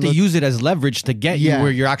rolling. You have to use it as leverage to get you Yeah.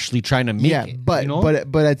 where you're actually trying to make yeah, it. but you know?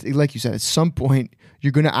 like you said, at some point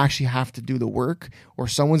you're going to actually have to do the work, or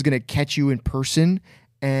someone's going to catch you in person,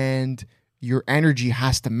 and your energy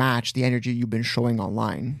has to match the energy you've been showing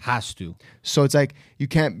online. has to. So it's like you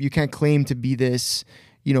can't claim to be this,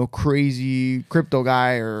 you know, crazy crypto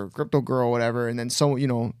guy or crypto girl or whatever, and then someone, you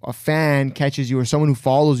know, a fan catches you or someone who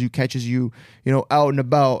follows you catches you, you know, out and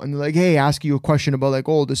about, and they're like, hey, ask you a question about like,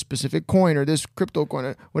 oh, this specific coin or this crypto coin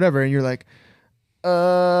or whatever, and you're like,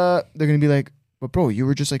 they're gonna be like, but bro, you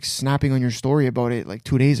were just like snapping on your story about it like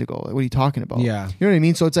 2 days ago. Like, what are you talking about? Yeah. You know what I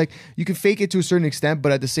mean? So it's like you can fake it to a certain extent,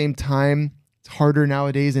 but at the same time, it's harder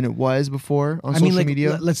nowadays than it was before on social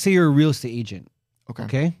media. Let's say you're a real estate agent.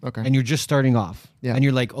 Okay. Okay. And you're just starting off. Yeah. And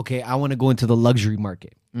you're like, okay, I want to go into the luxury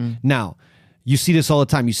market. Now, you see this all the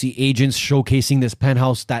time. You see agents showcasing this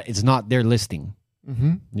penthouse that is not their listing.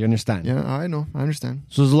 Mm-hmm. You understand? Yeah, I know. I understand.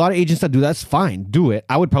 So there's a lot of agents that do that. That's fine. Do it.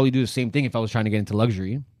 I would probably do the same thing if I was trying to get into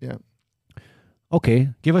luxury. Yeah. Okay,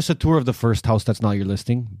 give us a tour of the first house that's not your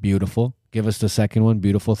listing. Beautiful. Give us the second one.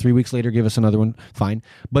 Beautiful. 3 weeks later, give us another one. Fine.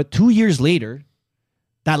 But 2 years later,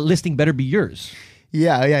 that listing better be yours.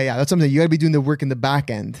 Yeah. That's something you got to be doing the work in the back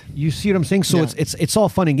end. You see what I'm saying? So Yeah. it's all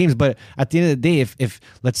fun and games, but at the end of the day, if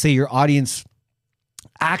let's say your audience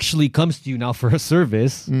actually comes to you now for a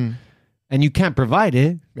service and you can't provide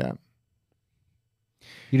it, Yeah.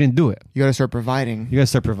 you didn't do it. You got to start providing. You gotta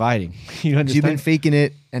start providing. You You've understand? been faking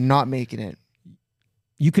it and not making it.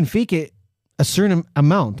 You can fake it a certain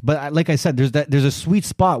amount, but like I said, there's a sweet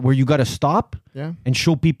spot where you got to stop Yeah. and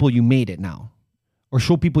show people you made it now, or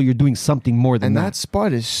show people you're doing something more than And that. that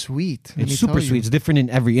spot is sweet. Let me It's super tell you. sweet. It's different in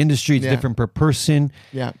every industry. It's Yeah. different per person.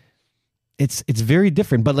 Yeah. It's very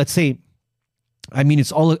different. But let's say, I mean,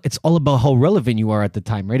 it's all about how relevant you are at the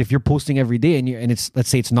time, right? If you're posting every day and let's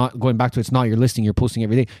say it's not going back to it's not your listing, you're posting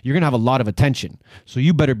every day, you're gonna have a lot of attention. So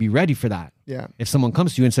you better be ready for that. Yeah. If someone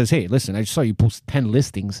comes to you and says, "Hey, listen, I just saw you post 10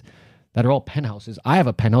 listings," that are all penthouses. I have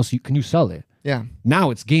a penthouse. Can you sell it? Yeah.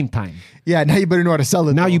 Now it's game time. Yeah. Now you better know how to sell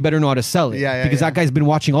it. Now though. you better know how to sell it. Yeah, because that guy's been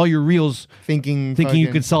watching all your reels, thinking you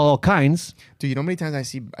fucking- could sell all kinds. Dude, you know how many times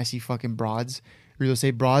I see fucking broads, real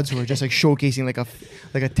estate broads, who are just like showcasing like a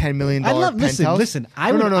 $10 million penthouse. Listen.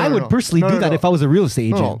 I would personally do that if I was a real estate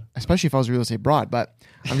agent. No, especially if I was a real estate broad. But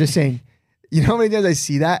I'm just saying, you know how many times I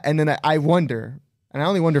see that, and then I wonder, and I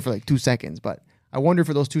only wonder for like 2 seconds, but I wonder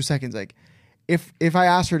for those 2 seconds, like if I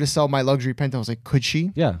asked her to sell my luxury penthouse, like could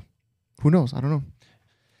she? Yeah. Who knows? I don't know.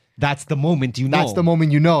 That's the moment you know. That's the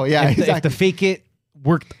moment you know. Yeah, if, exactly. if the fake it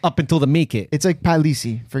worked up until the make it. It's like Pat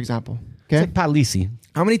Lisi, for example. Okay. It's like Pat Lisi.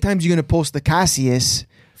 How many times are you gonna post the Cassius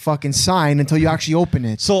fucking sign until you actually open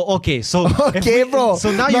it? So okay, Bro.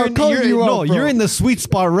 So now No, you're in the sweet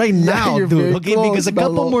spot right now, you're dude. very Okay, close, because a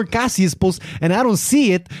couple Mello. more Cassius posts, and I don't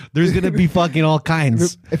see it. There's gonna be fucking all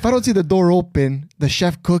kinds. If I don't see the door open, the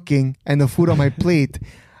chef cooking, and the food on my plate,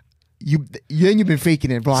 you've been faking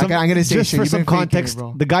it, bro. I'm gonna say just shit. for You've some been faking context, it,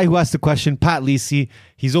 bro. the guy who asked the question, Pat Lisi,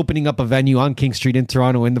 he's opening up a venue on King Street in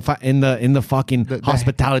Toronto in the fucking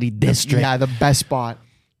hospitality district. Yeah, the best spot.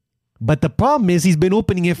 But the problem is he's been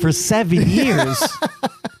opening it for 7 years.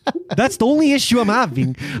 That's the only issue I'm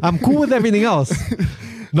having. I'm cool with everything else.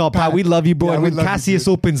 No, Pat, we love you, bro. Yeah, and we when love you, Cassius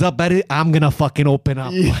dude. opens up at it, I'm gonna fucking open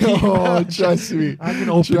up. Yo, trust me. I'm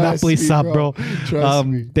gonna open that Trust place me, up, bro. Trust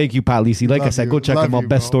me. Thank you, Pat Lisi. Like I Love said, you. go check Love him out. you,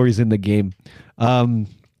 Best bro. stories in the game.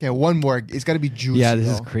 Yeah, one more. It's got to be juicy. Yeah, this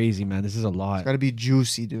is though. crazy, man. This is a lot. It's got to be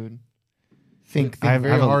juicy, dude. Think I have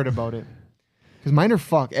very a- hard about it. Because mine are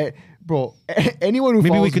fuck. Bro, anyone who Maybe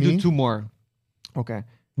follows we could me, do 2 more. Okay.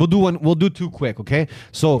 We'll do one. We'll do 2 quick, okay?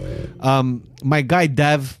 So, my guy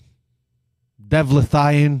Dev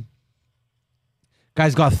Lithian,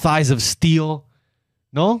 guy's got thighs of steel.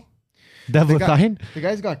 No, Dev Lithian. The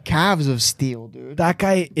guy's got calves of steel, dude. That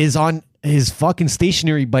guy is on his fucking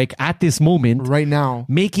stationary bike at this moment, Right now.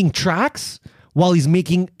 making tracks while he's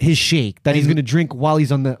making his shake that he's gonna drink while he's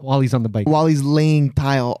on the bike. While he's laying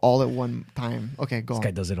tile all at one time. Okay, go on. This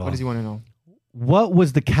guy does it all. What does he want to know? What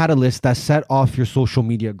was the catalyst that set off your social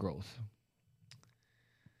media growth?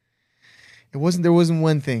 There wasn't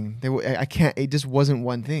one thing. It just wasn't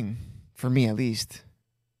one thing. For me, at least.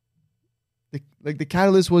 The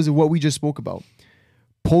catalyst was what we just spoke about.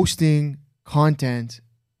 Posting content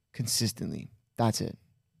consistently. That's it.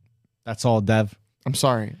 That's all, Dev. I'm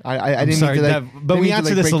sorry. I I'm didn't sorry, mean to Dev, but didn't we mean to,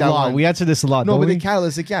 answer this a break that lot. one. We answer this a lot. No, don't but we? the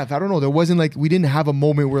catalyst, I don't know. There wasn't we didn't have a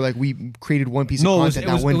moment where we created one piece of content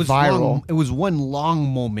that went viral. It was one long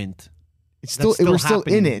moment. It's still, we're still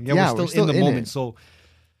in it. Yeah, we're still in the moment. it. So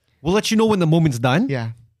we'll let you know when the moment's done.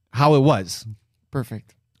 Yeah, How it was.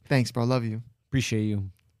 perfect. Thanks, bro. Love you. Appreciate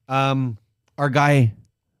you. Our guy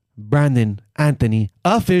Brandon Anthony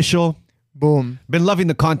official. Boom. Been loving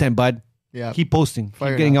the content, bud. Yeah. Keep posting. Fire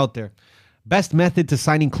Keep it getting up. out there. Best method to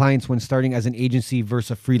signing clients when starting as an agency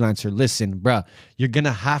versus a freelancer. Listen, bruh, you're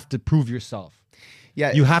gonna have to prove yourself.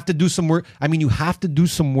 Yeah. You have to do some work. I mean, you have to do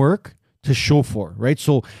some work to show for, right?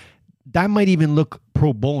 So that might even look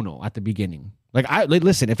pro bono at the beginning.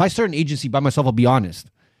 Listen, if I start an agency by myself, I'll be honest.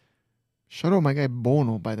 Shout out my guy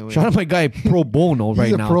Bono, by the way. Shout out my guy pro bono right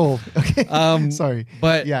He's a now. pro. Okay. Sorry.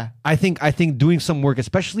 But Yeah. I think doing some work,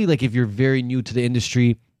 especially like if you're very new to the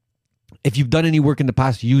industry, if you've done any work in the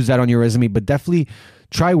past, use that on your resume. But definitely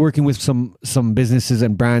try working with some businesses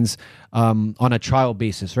and brands on a trial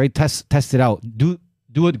basis, right? Test it out. Do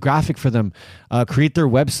a graphic for them. Create their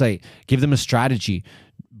website. Give them a strategy.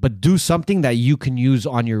 But do something that you can use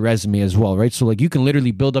on your resume as well, right? So you can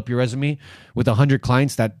literally build up your resume with 100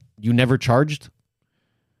 clients that you never charged,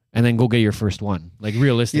 and then go get your first one.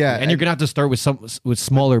 Realistically, Yeah, and you're gonna have to start with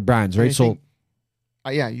smaller brands, right? So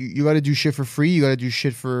you got to do shit for free. You got to do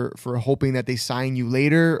shit for hoping that they sign you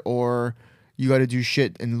later, or you got to do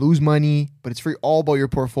shit and lose money. But it's all about your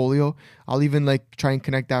portfolio. I'll even try and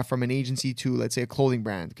connect that from an agency to, let's say, a clothing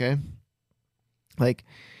brand. Okay,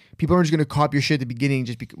 people aren't just gonna copy your shit at the beginning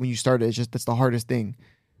just when you start it. That's the hardest thing.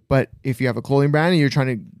 But if you have a clothing brand and you're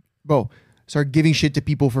trying to start giving shit to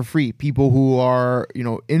people for free, people who are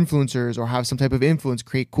influencers or have some type of influence,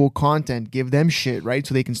 create cool content, give them shit, right?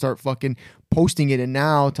 So they can start fucking posting it, and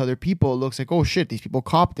now to other people it looks like, oh shit, these people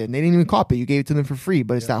copped it, and they didn't even copy it. You gave it to them for free,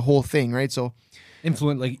 but it's that whole thing, right? So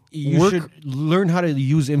you should learn how to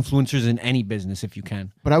use influencers in any business if you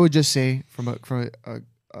can. But I would just say, from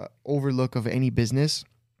a overlook of any business,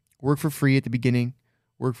 work for free at the beginning,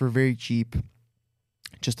 work for very cheap,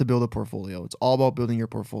 just to build a portfolio. It's all about building your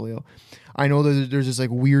portfolio. I know that there's this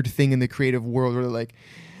weird thing in the creative world where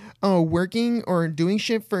they're working or doing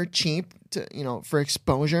shit for cheap to, for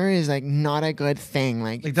exposure is not a good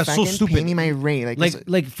thing. That's so stupid. Pay me my rate.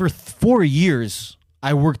 For 4 years,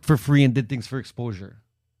 I worked for free and did things for exposure.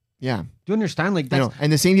 Yeah. Do you understand? Like I that's, know.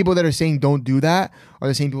 And the same people that are saying don't do that are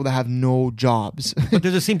the same people that have no jobs. but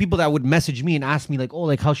they're the same people that would message me and ask me like, oh,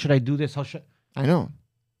 like how should I do this? How should I know.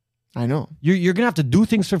 you're gonna have to do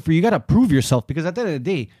things for free. You gotta prove yourself because at the end of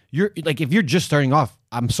the day, you're like if you're just starting off,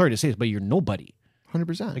 I'm sorry to say this, but you're nobody.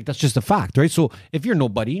 100%. Like that's just a fact, right? So if you're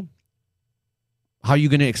nobody, how you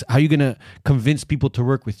gonna convince people to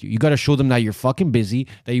work with you? You gotta show them that you're fucking busy,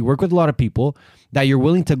 that you work with a lot of people, that you're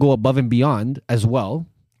willing to go above and beyond as well.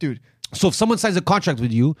 Dude. So if someone signs a contract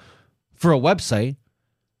with you for a website,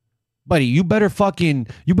 buddy, you better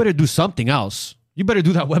do something else. You better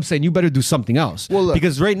do that website and you better do something else. Well, look,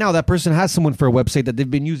 because right now that person has someone for a website that they've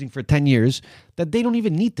been using for 10 years that they don't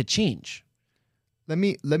even need to change. let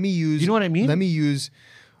me use, You know what I mean? Let me use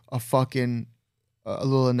a fucking a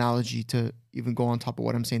little analogy to even go on top of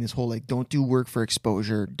what I'm saying. This whole like, don't do work for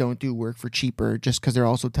exposure, don't do work for cheaper, just because they're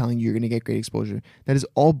also telling you you're gonna get great exposure. That is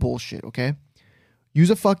all bullshit. Okay,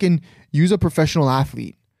 use a professional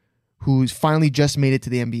athlete who's finally just made it to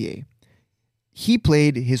the NBA. He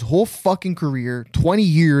played his whole fucking career, 20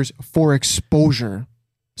 years for exposure,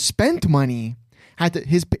 spent money.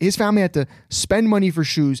 His family had to spend money for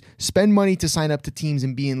shoes, spend money to sign up to teams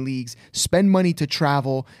and be in leagues, spend money to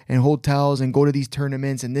travel and hotels and go to these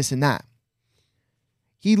tournaments and this and that.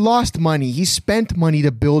 He lost money. He spent money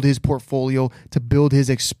to build his portfolio, to build his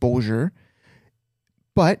exposure.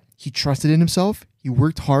 But he trusted in himself. He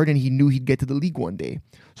worked hard and he knew he'd get to the league one day.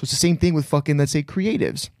 So it's the same thing with fucking, let's say,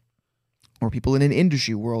 creatives or people in an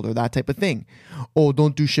industry world or that type of thing. Oh,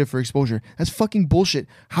 don't do shit for exposure. That's fucking bullshit.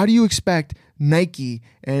 How do you expect Nike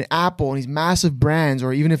and Apple and these massive brands,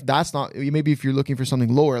 or even if that's not, maybe if you're looking for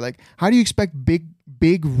something lower, like how do you expect big,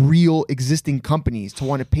 real existing companies to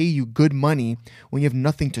want to pay you good money when you have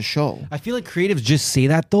nothing to show? I feel like creatives just say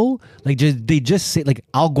that though. Like they just say like,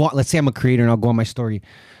 I'll go on, let's say I'm a creator and I'll go on my story.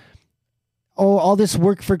 Oh, all this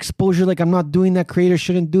work for exposure, like I'm not doing that. Creators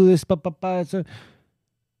shouldn't do this.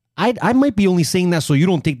 I might be only saying that so you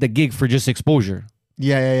don't take the gig for just exposure.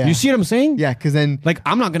 Yeah. You see what I'm saying? Yeah, because then like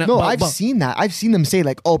I'm not gonna. No, I've seen that. I've seen them say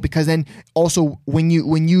like, oh, because then also when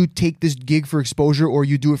you take this gig for exposure or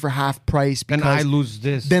you do it for half price, because then I lose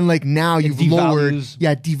this. Then like now It you've lowered. devalues.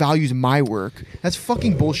 Yeah, it devalues my work. That's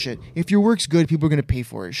fucking bullshit. If your work's good, people are gonna pay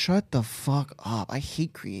for it. Shut the fuck up. I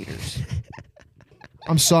hate creators.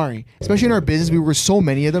 I'm sorry, especially in our business, we were so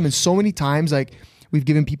many of them, and so many times like we've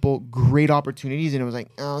given people great opportunities, and it was like,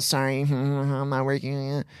 oh, sorry, I'm not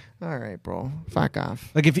working. All right, bro, fuck off.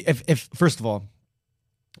 Like if first of all,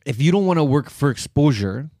 if you don't want to work for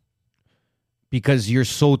exposure because you're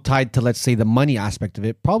so tied to, let's say, the money aspect of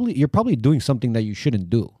it, you're probably doing something that you shouldn't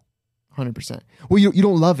do. 100%. Well, you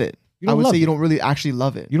don't love it. I would say you it. don't really actually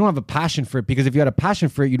love it. You don't have a passion for it, because if you had a passion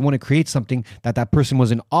for it, you'd want to create something that person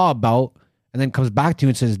was in awe about, and then comes back to you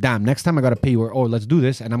and says, damn, next time I got to pay you, or let's do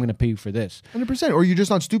this and I'm going to pay you for this. 100%. Or you're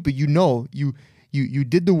just not stupid. You know, you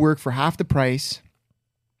did the work for half the price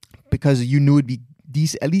because you knew it'd be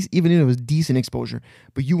decent, at least even if it was decent exposure,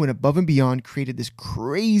 but you went above and beyond, created this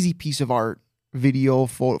crazy piece of art, video,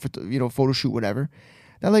 photo shoot, whatever.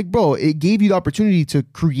 That like, bro, it gave you the opportunity to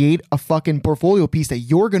create a fucking portfolio piece that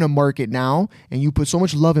you're going to market now, and you put so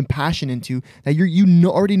much love and passion into that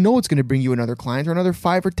already know it's going to bring you another client or another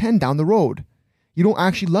 5 or 10 down the road. You don't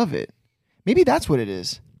actually love it. Maybe that's what it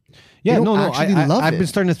is. Yeah, You don't no. I've been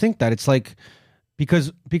starting to think that it's like,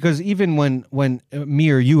 because even when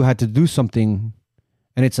me or you had to do something,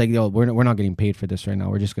 and it's like, yo, we're not getting paid for this right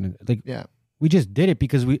now. We're just gonna we just did it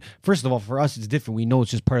because first of all, for us it's different. We know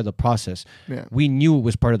it's just part of the process. Yeah. We knew it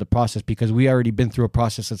was part of the process because we already been through a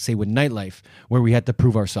process, let's say with nightlife, where we had to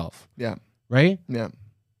prove ourselves. Yeah. Right? Yeah.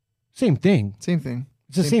 Same thing. Same thing.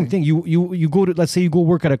 It's the same thing. You go to, let's say you go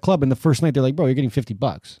work at a club, and the first night they're like, bro, you're getting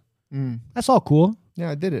 $50. That's all cool.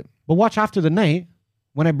 Yeah, I did it. But watch after the night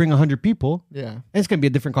when I bring 100 people. Yeah. And it's gonna be a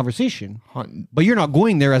different conversation. But you're not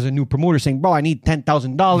going there as a new promoter saying, bro, I need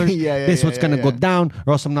 $10,000. This is what's gonna go down,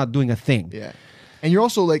 or else I'm not doing a thing. Yeah. And you're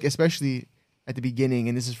also like, especially at the beginning,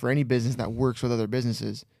 and this is for any business that works with other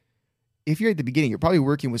businesses, if you're at the beginning, you're probably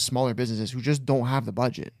working with smaller businesses who just don't have the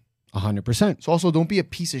budget. 100%. So also don't be a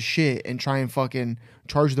piece of shit and try and fucking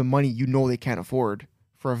charge them money you know they can't afford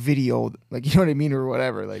for a video, like, you know what I mean, or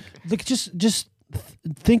whatever. Like just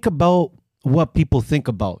think about what people think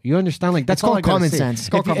about. You understand? Like that's all I gotta common say. sense. It's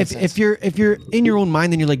called common sense. If you're in your own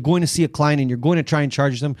mind and you're like going to see a client and you're going to try and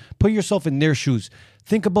charge them, put yourself in their shoes.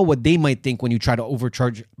 Think about what they might think when you try to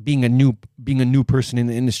overcharge being a new person in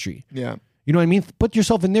the industry. Yeah. You know what I mean? Put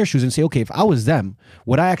yourself in their shoes and say, okay, if I was them,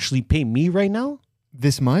 would I actually pay me right now?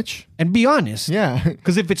 This much? And be honest. Yeah.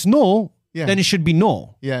 Because if it's no, then it should be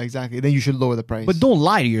no. Yeah, exactly. Then you should lower the price. But don't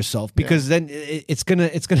lie to yourself, because then it's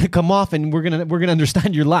gonna come off, and we're gonna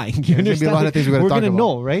understand you're lying. You there's gonna be a lot of things we're gonna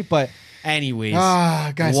know, right? But anyways,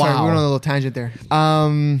 guys, sorry, we went on a little tangent there.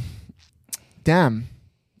 Damn.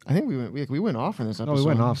 I think we went off in this episode. We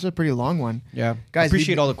went off. This is a pretty long one. Yeah, guys.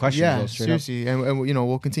 Appreciate all the questions. Yeah, though, seriously, and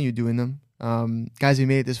we'll continue doing them. Guys, we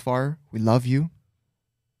made it this far. We love you.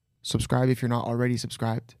 Subscribe if you're not already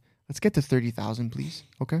subscribed. Let's get to 30,000, please.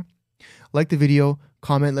 Okay. Like the video,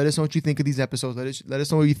 comment. Let us know what you think of these episodes. Let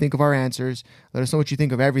us know what you think of our answers. Let us know what you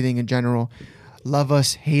think of everything in general. Love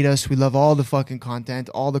us, hate us. We love all the fucking content,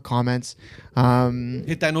 all the comments.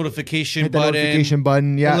 Hit that notification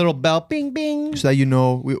button. Yeah. The little bell, bing, bing. So that you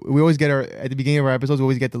know, we always get at the beginning of our episodes, we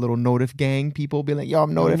always get the little Notif gang people be like, yo,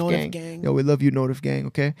 I'm Notif gang. Yo, we love you, Notif gang,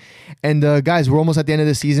 okay? And guys, we're almost at the end of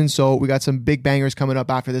the season, so we got some big bangers coming up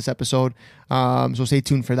after this episode. So stay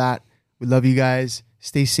tuned for that. We love you guys.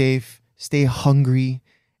 Stay safe, stay hungry,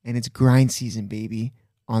 and it's grind season, baby.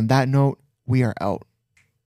 On that note, we are out.